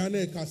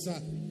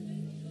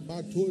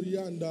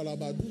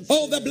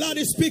 Oh, the blood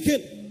is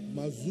speaking.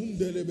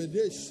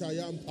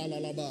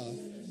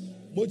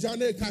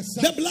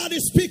 The blood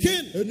is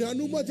speaking.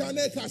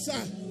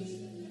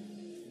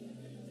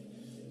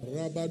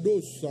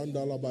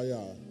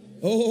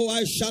 Oh,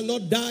 I shall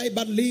not die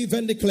but live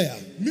and declare.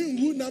 Because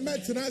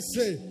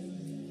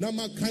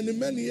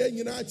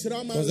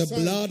the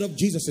blood of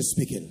Jesus is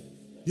speaking.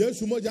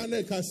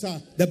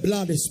 The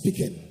blood is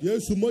speaking.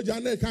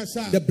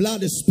 The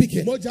blood is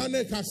speaking. The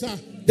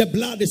blood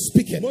is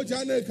speaking.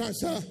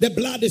 The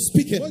blood is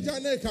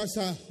speaking.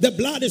 The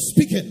blood is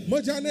speaking.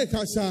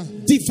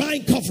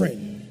 Divine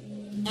covering.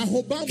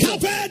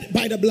 Covered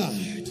by the blood.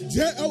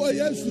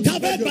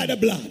 Covered by the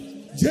blood.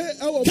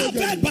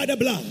 Covered by the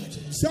blood.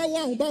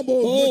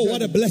 Oh,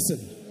 what a blessing.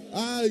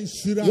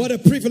 What a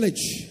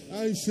privilege.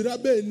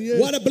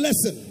 What a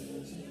blessing.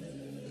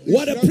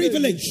 What a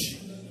privilege.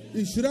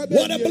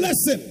 What a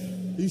blessing.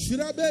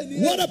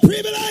 What a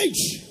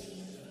privilege.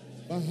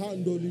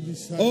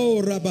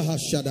 Oh,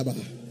 Rabahashadaba.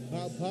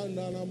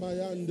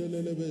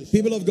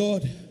 People of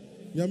God,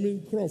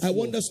 I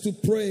want us to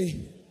pray.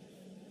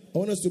 I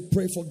want us to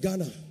pray for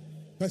Ghana.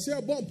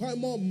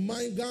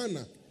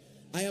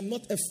 I am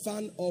not a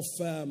fan of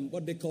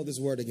what they call this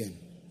word again.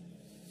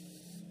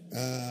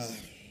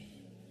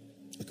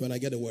 When I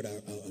get the word,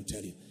 I'll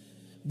tell you.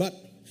 But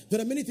there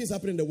are many things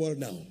happening in the world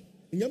now.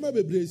 This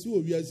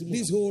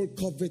whole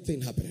COVID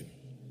thing happening.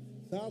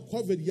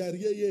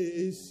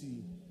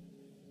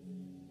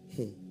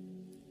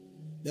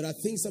 There are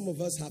things some of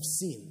us have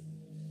seen.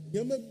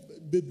 Not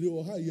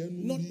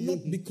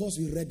because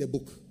we read the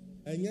book,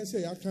 but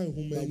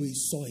we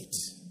saw it.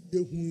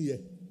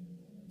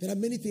 There are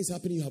many things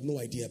happening you have no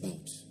idea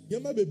about. A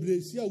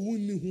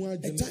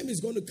time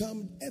is going to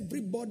come,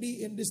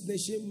 everybody in this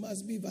nation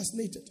must be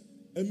vaccinated.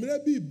 Men are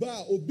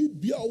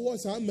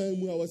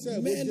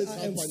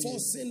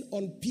enforcing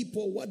on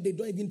people what they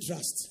don't even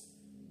trust.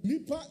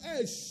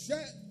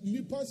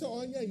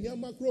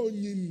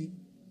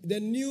 The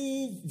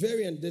new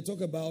variant they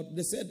talk about,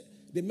 they said,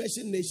 they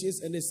mentioned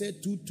nations and they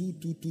said 2, 2,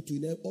 2, 2, 2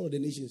 in all of the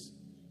nations.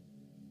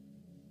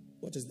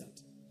 What is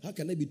that? How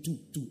can there be 2,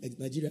 2?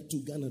 Nigeria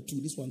 2, Ghana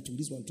 2, this one 2,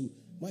 this one 2.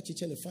 Much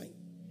each and fine.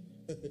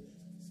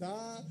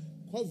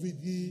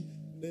 COVID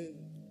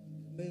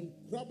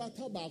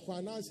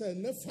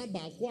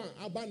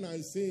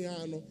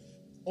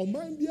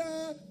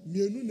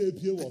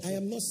I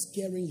am not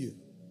scaring you.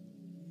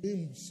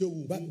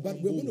 But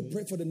we're going to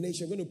pray for the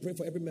nation. We're going to pray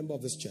for every member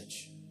of this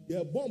church.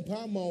 And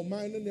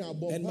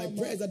my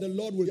prayer is that the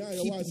Lord will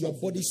keep your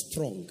body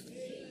strong.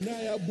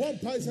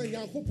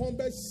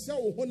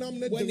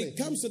 When it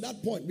comes to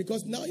that point,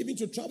 because now even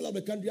to travel out of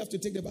the country, you have to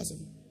take the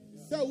vaccine.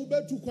 But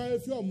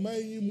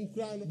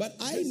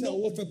I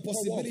know of a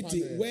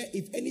possibility where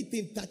if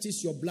anything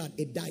touches your blood,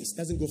 it dies,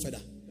 doesn't go further.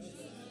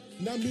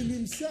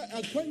 Hallelujah.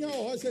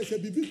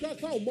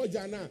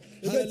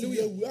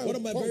 One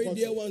of my very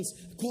dear ones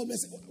called me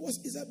and said, what's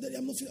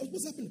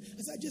happening?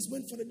 I said, I just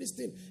went for this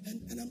thing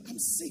and I'm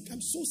sick.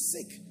 I'm so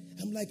sick.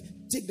 I'm like,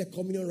 take the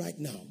communion right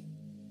now.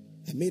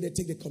 I made her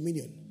take the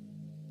communion.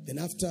 Then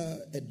after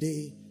a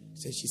day,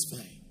 said she's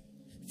fine.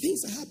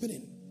 Things are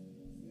happening.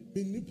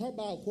 We have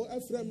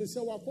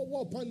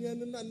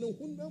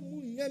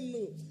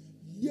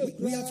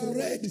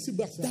read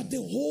that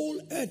the whole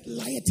earth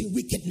lieth in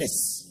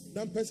wickedness.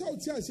 There are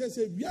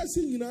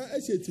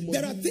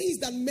things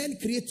that men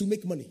create to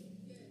make money.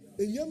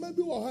 It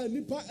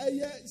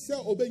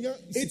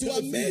will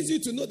amaze you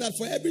to know that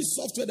for every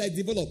software that is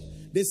developed,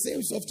 the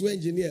same software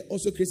engineer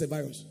also creates a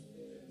virus.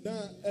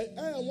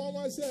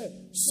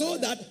 So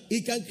that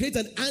he can create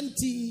an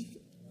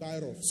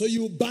anti-virus. So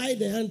you buy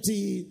the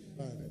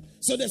anti-virus.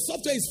 So the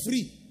software is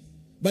free,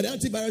 but the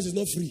antivirus is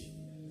not free.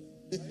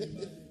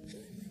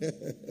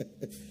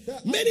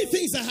 Many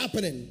things are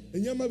happening.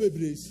 But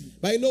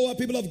you know what,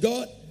 people of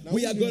God?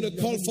 We are going to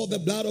call for the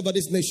blood over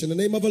this nation in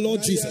the name of the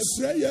Lord Jesus.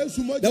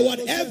 That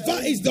whatever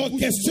is the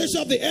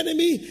orchestration of the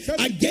enemy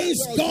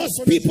against God's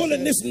people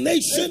in this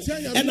nation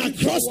and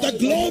across the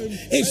globe,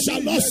 it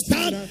shall not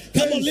stand.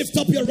 Come on, lift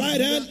up your right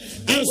hand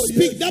and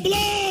speak the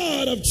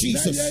blood of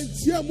Jesus.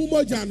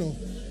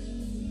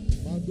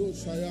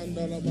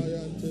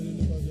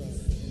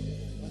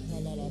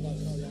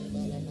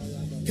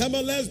 Come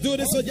on, let's do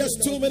this for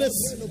just 2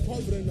 minutes.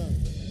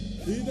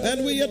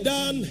 And we are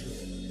done.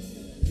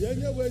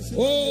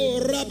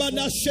 Oh,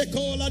 Rabana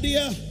Shekola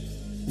dia.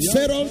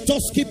 Feron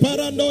Toski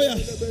Parandoya.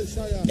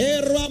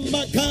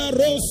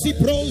 Eramakaro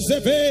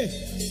Siprozeve.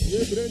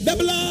 The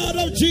blood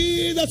of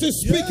Jesus is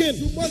speaking.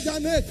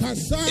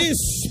 Is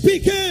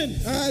speaking.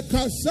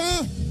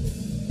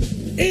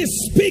 Is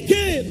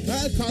speaking.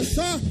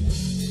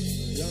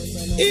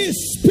 Is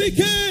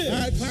speaking.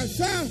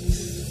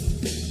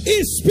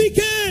 Is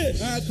speaking.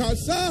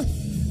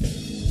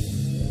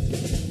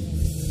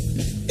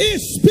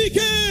 Is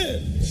speaking.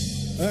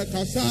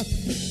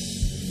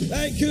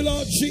 Thank you,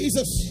 Lord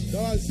Jesus.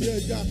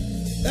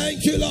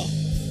 Thank you, Lord.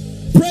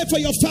 Pray for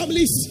your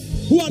families.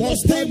 who are not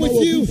staying with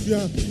you.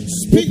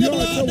 Speak the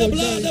blood, the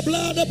blood, the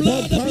blood, the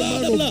blood, the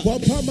blood, the blood.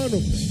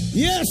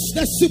 Yes,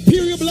 the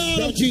superior blood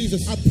of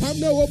Jesus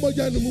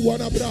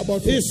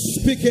is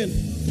speaking.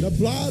 The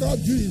blood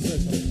of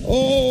Jesus.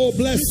 Oh,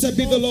 blessed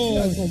be the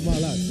Lord.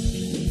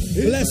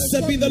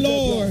 Blessed be the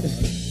Lord.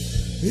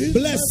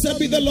 Blessed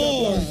be the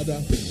Lord.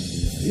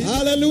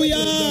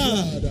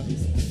 Hallelujah.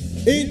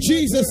 In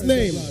Jesus'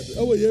 name.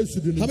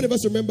 How many of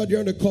us remember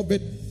during the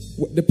COVID,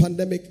 the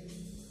pandemic,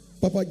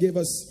 Papa gave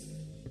us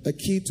a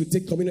key to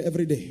take communion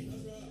every day?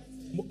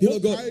 You know,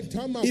 God,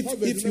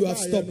 if you have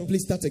stopped,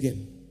 please start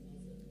again.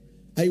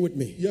 Are you with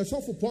me? Yeah.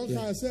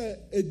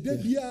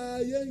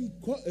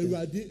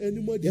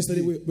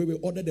 Yesterday we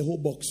ordered the whole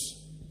box.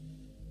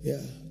 Yeah.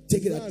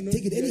 Take it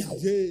anyhow.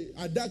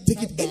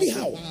 Take it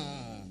anyhow.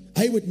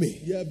 Are you with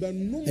me?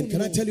 And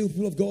can I tell you,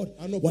 people of God,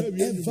 whatever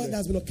that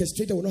has been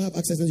orchestrated will not have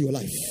access into your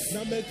life.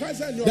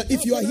 That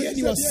if you are here and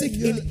you are sick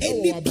in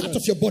any part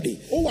of your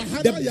body,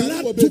 the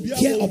blood took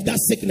care of that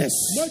sickness.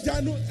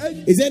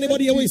 Is there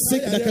anybody here who is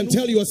sick that can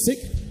tell you are sick?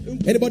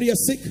 Anybody here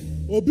sick?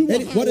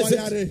 What is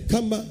it?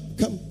 Come, ma.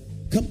 Come.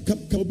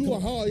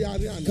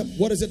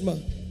 What is it, ma?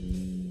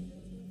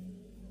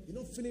 You're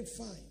not feeling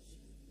fine.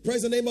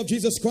 Praise the name of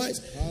Jesus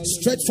Christ.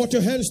 Stretch forth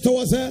your hands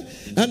towards her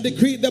and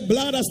decree the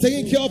blood has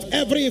taken care of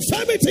every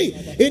infirmity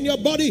in your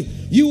body.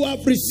 You are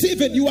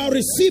receiving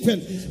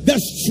the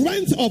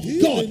strength of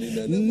God.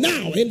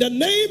 Now, in the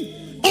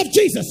name of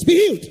Jesus, be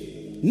healed.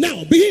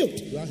 Now, be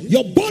healed.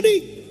 Your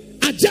body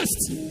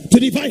adjusts to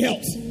divine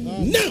health.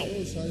 Now,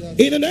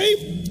 in the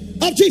name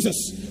of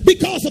Jesus,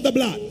 because of the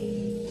blood,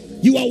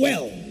 you are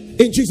well.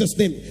 In Jesus'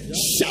 name.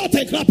 Shout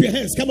and clap your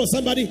hands. Come on,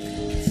 somebody.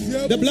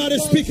 The blood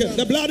is speaking.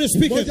 The blood is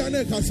speaking.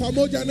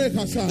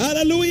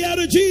 Hallelujah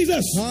to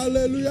Jesus.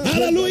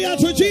 Hallelujah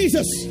to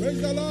Jesus.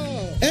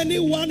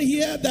 Anyone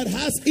here that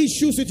has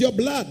issues with your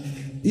blood,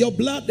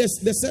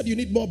 they said you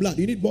need more blood.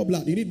 You need more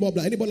blood. You need more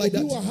blood. Anybody like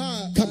that?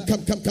 Come.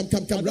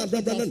 Run.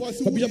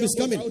 The bishop is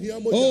coming.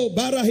 Oh,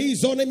 Barahi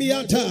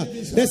Zonemiata.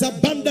 There's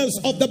abundance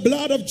of the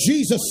blood of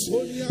Jesus.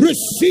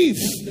 Receive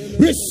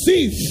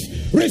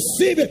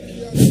it.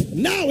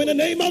 Now in the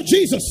name of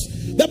Jesus.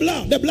 The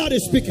blood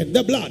is speaking.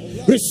 The blood.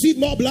 Receive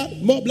more blood.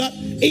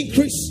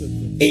 Increase.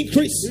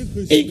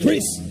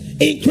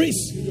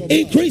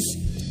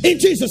 In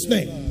Jesus'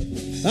 name.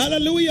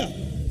 Hallelujah.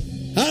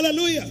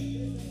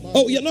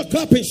 Oh, you're not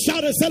clapping.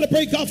 Shout and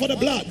celebrate God for the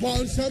blood.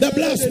 The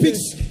blood speaks.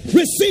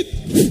 Receive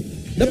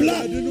the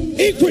blood.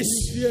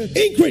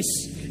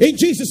 Increase. In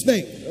Jesus'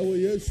 name.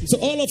 So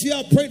all of you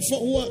are prayed for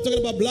who are talking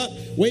about blood.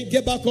 When you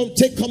get back home,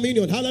 take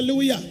communion.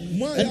 Hallelujah.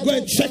 And go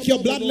and check your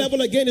blood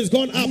level again. It's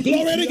gone up.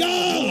 Glory to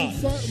God.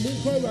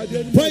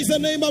 Praise the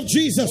name of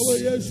Jesus.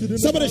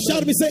 Somebody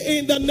shout me, say,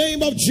 in the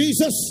name of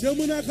Jesus. The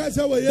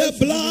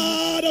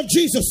blood of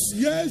Jesus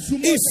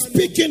is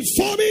speaking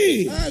for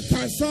me.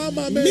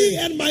 Me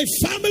and my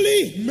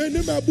family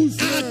are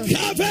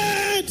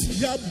covered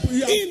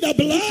in the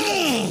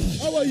blood.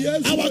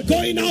 Our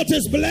going out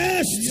is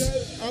blessed.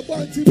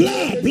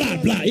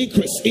 Blood.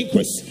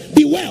 Increase.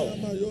 Be well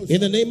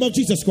in the name of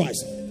Jesus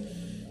Christ.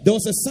 There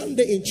was a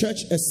Sunday in church,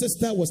 a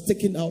sister was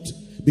taken out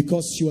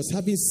because she was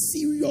having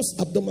serious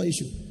abdominal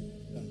issue.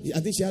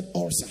 I think she had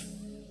ulcer.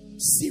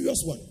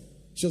 Serious one.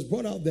 She was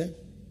brought out there,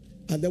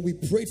 and then we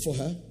prayed for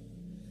her.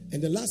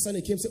 And the last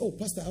Sunday came and said, oh,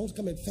 Pastor, I want to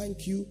come and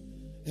thank you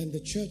and the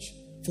church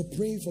for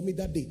praying for me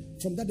that day.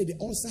 From that day, the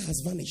ulcer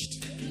has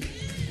vanished.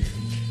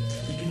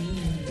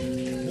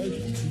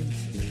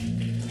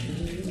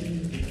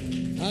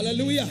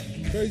 Hallelujah.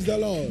 Praise the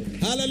Lord.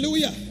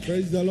 Hallelujah.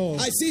 Praise the Lord.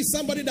 I see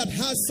somebody that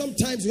has,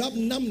 sometimes you have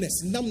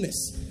numbness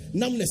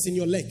in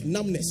your leg,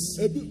 numbness.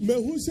 Anybody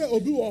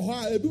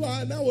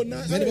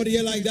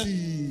here like that?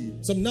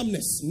 Some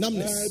numbness.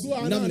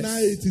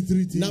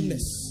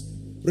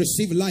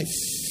 Receive life.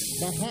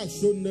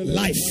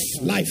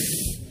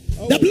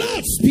 The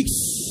blood speaks.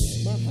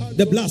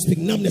 The blood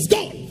speaks. Numbness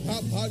gone.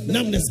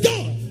 Numbness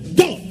gone.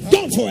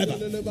 Gone forever.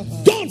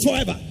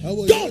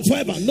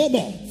 No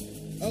more.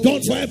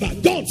 Gone forever.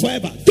 Gone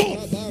forever.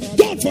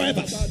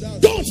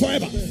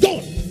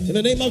 In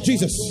the name of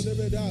Jesus.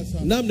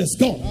 Numbness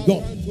gone.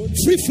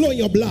 Free flow in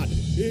your blood.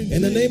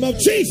 In the name of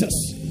Jesus.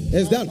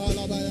 It's done.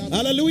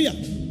 Hallelujah.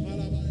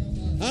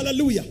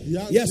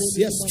 Yes.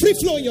 Free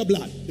flow in your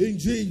blood. In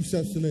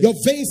Jesus' name. Your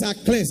veins are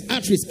cleansed.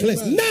 Arteries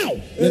cleansed. Now.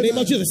 In the name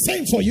of Jesus. The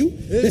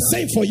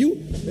same for you.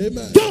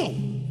 Amen.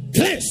 Gone.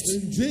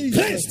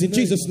 Cleansed. In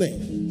Jesus'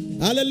 name.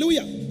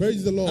 Hallelujah.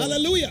 Praise the Lord.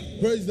 Hallelujah.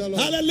 Praise the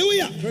Lord.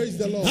 Hallelujah. Praise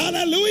the Lord.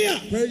 Hallelujah.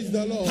 Praise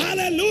the Lord.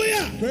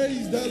 Hallelujah.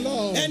 Praise the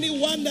Lord.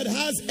 Anyone that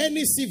has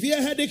any severe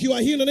headache, you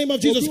are healed in the name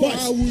of Jesus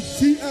Christ.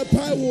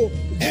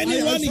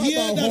 Anyone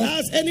here that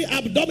has any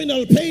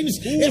abdominal pains,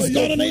 it's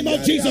gone in the name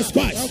of Jesus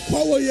Christ.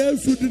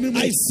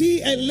 I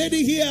see a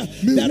lady here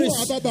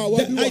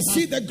I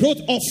see the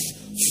growth of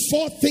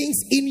 4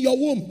 things in your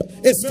womb.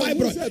 It's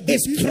fibroid.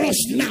 It's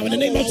crushed now in the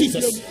name of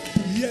Jesus.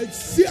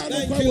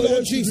 Thank you,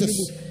 Lord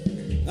Jesus.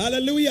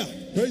 Hallelujah.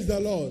 Praise the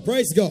Lord.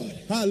 Praise God.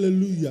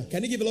 Hallelujah.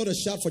 Can you give a Lord a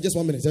shout for just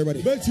 1 minute,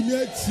 everybody?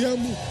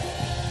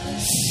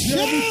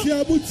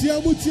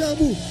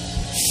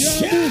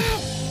 Shout!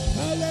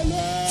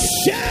 Hallelujah!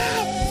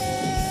 Shout!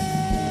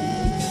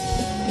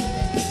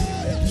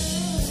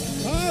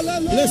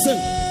 Hallelujah! Listen,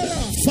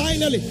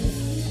 finally,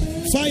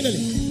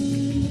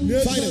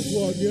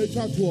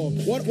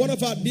 one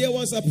of our dear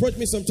ones approached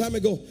me some time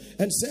ago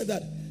and said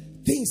that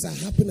things are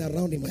happening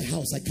around in my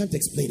house. I can't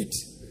explain it.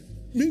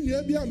 I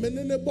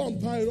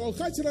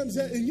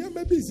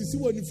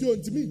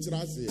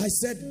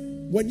said,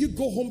 when you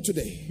go home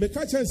today, get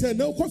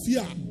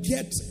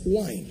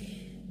wine,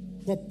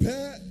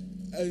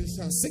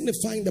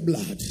 signifying the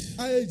blood.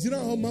 I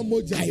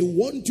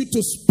want you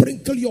to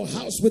sprinkle your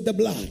house with the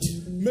blood.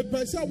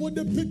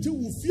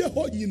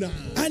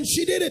 And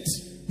she did it.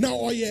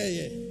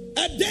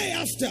 A day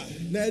after,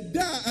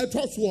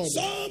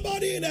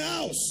 somebody in the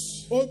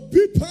house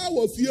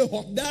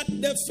that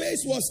the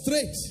face was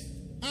straight.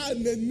 By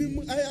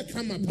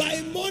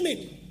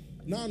morning,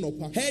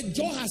 her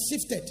jaw has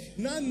shifted.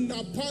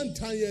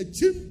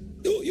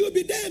 You'll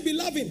be there and be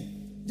loving.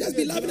 Just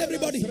be loving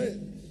everybody.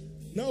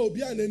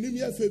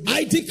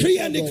 I decree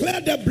and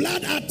declare the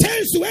blood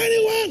attends to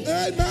anyone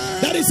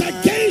that is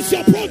against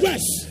your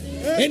progress.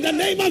 In the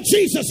name of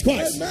Jesus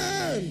Christ.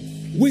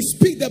 We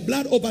speak the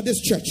blood over this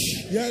church,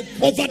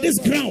 over this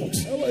ground.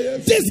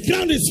 This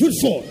ground is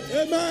fruitful.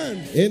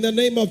 Amen. In the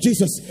name of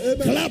Jesus. Amen.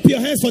 Clap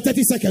your hands for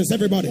 30 seconds,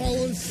 everybody.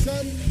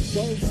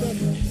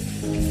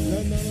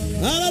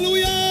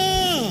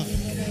 Hallelujah.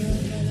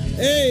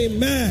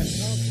 Amen.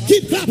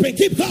 Keep clapping,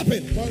 keep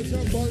clapping.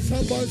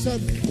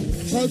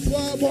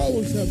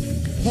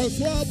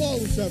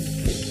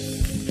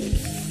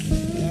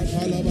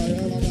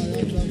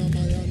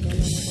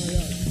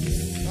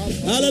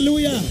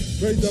 Hallelujah.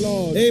 Praise the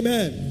Lord.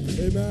 Amen.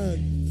 Amen.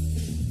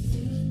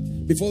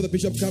 Before the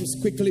bishop comes,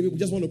 quickly, we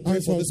just want to pray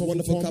for this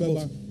wonderful couple.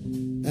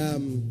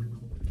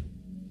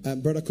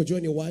 Brother Kojo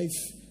and your wife,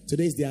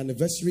 today is the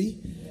anniversary.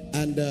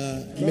 And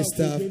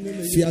Mr.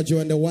 Fiajo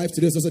and the wife,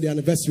 today is also the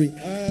anniversary.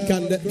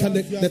 Can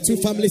the two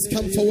families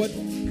come forward?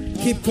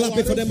 Keep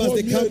clapping for them as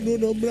they come.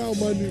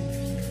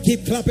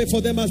 Keep clapping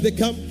for them as they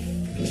come.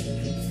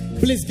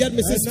 Please get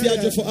Mrs.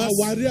 Fiajo for us.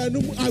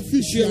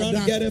 She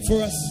around, get it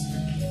for us.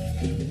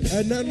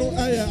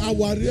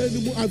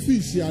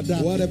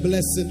 What a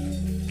blessing.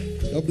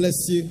 God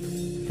bless you.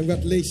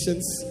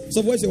 Congratulations.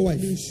 So where's your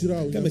wife?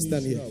 Come and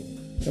stand here.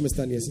 Come and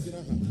stand here.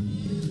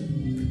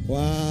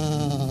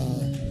 Wow.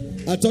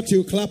 I thought you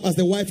would clap as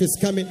the wife is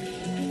coming.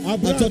 I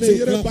thought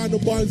you would clap. I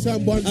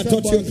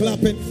thought you were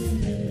clapping.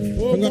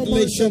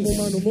 Congratulations.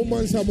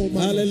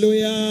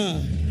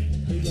 Hallelujah.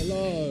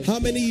 How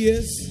many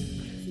years?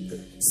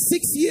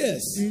 6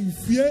 years.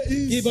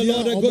 Give the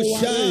Lord a good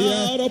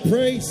shout of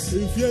praise.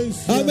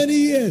 How many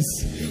years?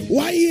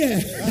 1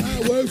 year.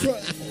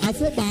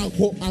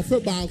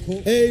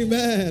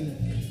 Amen.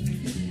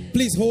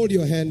 Please hold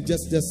your hand.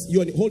 Just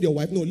you hold your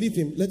wife. No, leave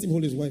him. Let him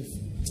hold his wife.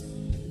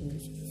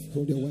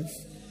 Hold your wife.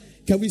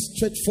 Can we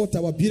stretch forth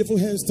our beautiful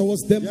hands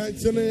towards them?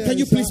 Can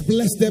you please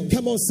bless them?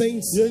 Come on,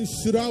 saints. I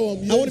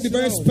want to be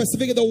very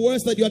specific in the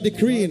words that you are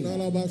decreeing.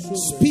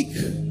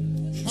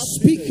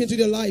 Speak into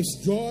their lives.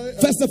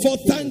 First of all,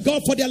 thank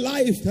God for their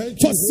life.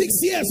 For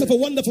 6 years of a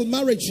wonderful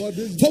marriage. For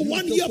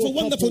 1 year of a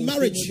wonderful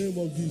marriage.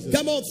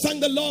 Come on,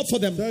 thank the Lord for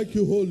them. Thank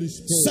you, Holy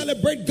Spirit.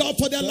 Celebrate God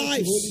for their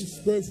lives. Holy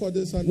Spirit, for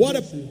this what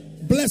a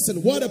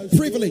blessing. What a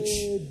privilege.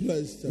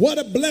 What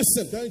a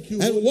blessing.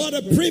 And what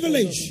a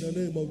privilege. In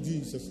the name of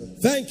Jesus.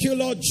 Thank you,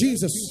 Lord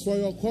Jesus. For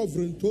your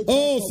covering.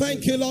 Oh,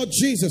 thank you, Lord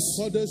Jesus.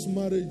 For this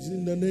marriage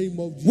in the name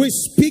of Jesus. We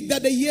speak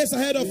that the years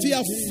ahead of you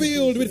are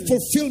filled with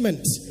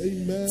fulfillment.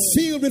 Amen.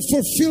 Filled with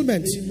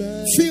fulfillment.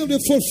 Amen. Filled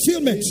with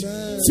fulfillment.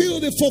 Amen.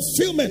 Filled with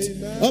fulfillment.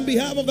 Amen. On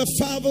behalf of the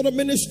Father of the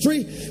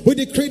ministry, we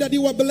decree that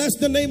you are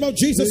blessed in the name of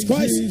Jesus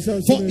Christ.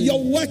 For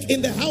your work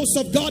in the house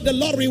of God, the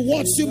Lord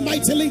rewards you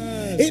mightily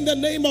in the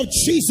name of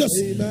Jesus.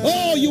 Amen.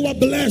 Oh, you are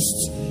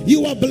blessed.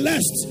 You are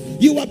blessed.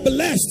 You are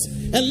blessed.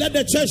 And let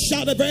the church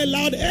shout a very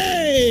loud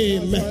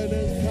amen.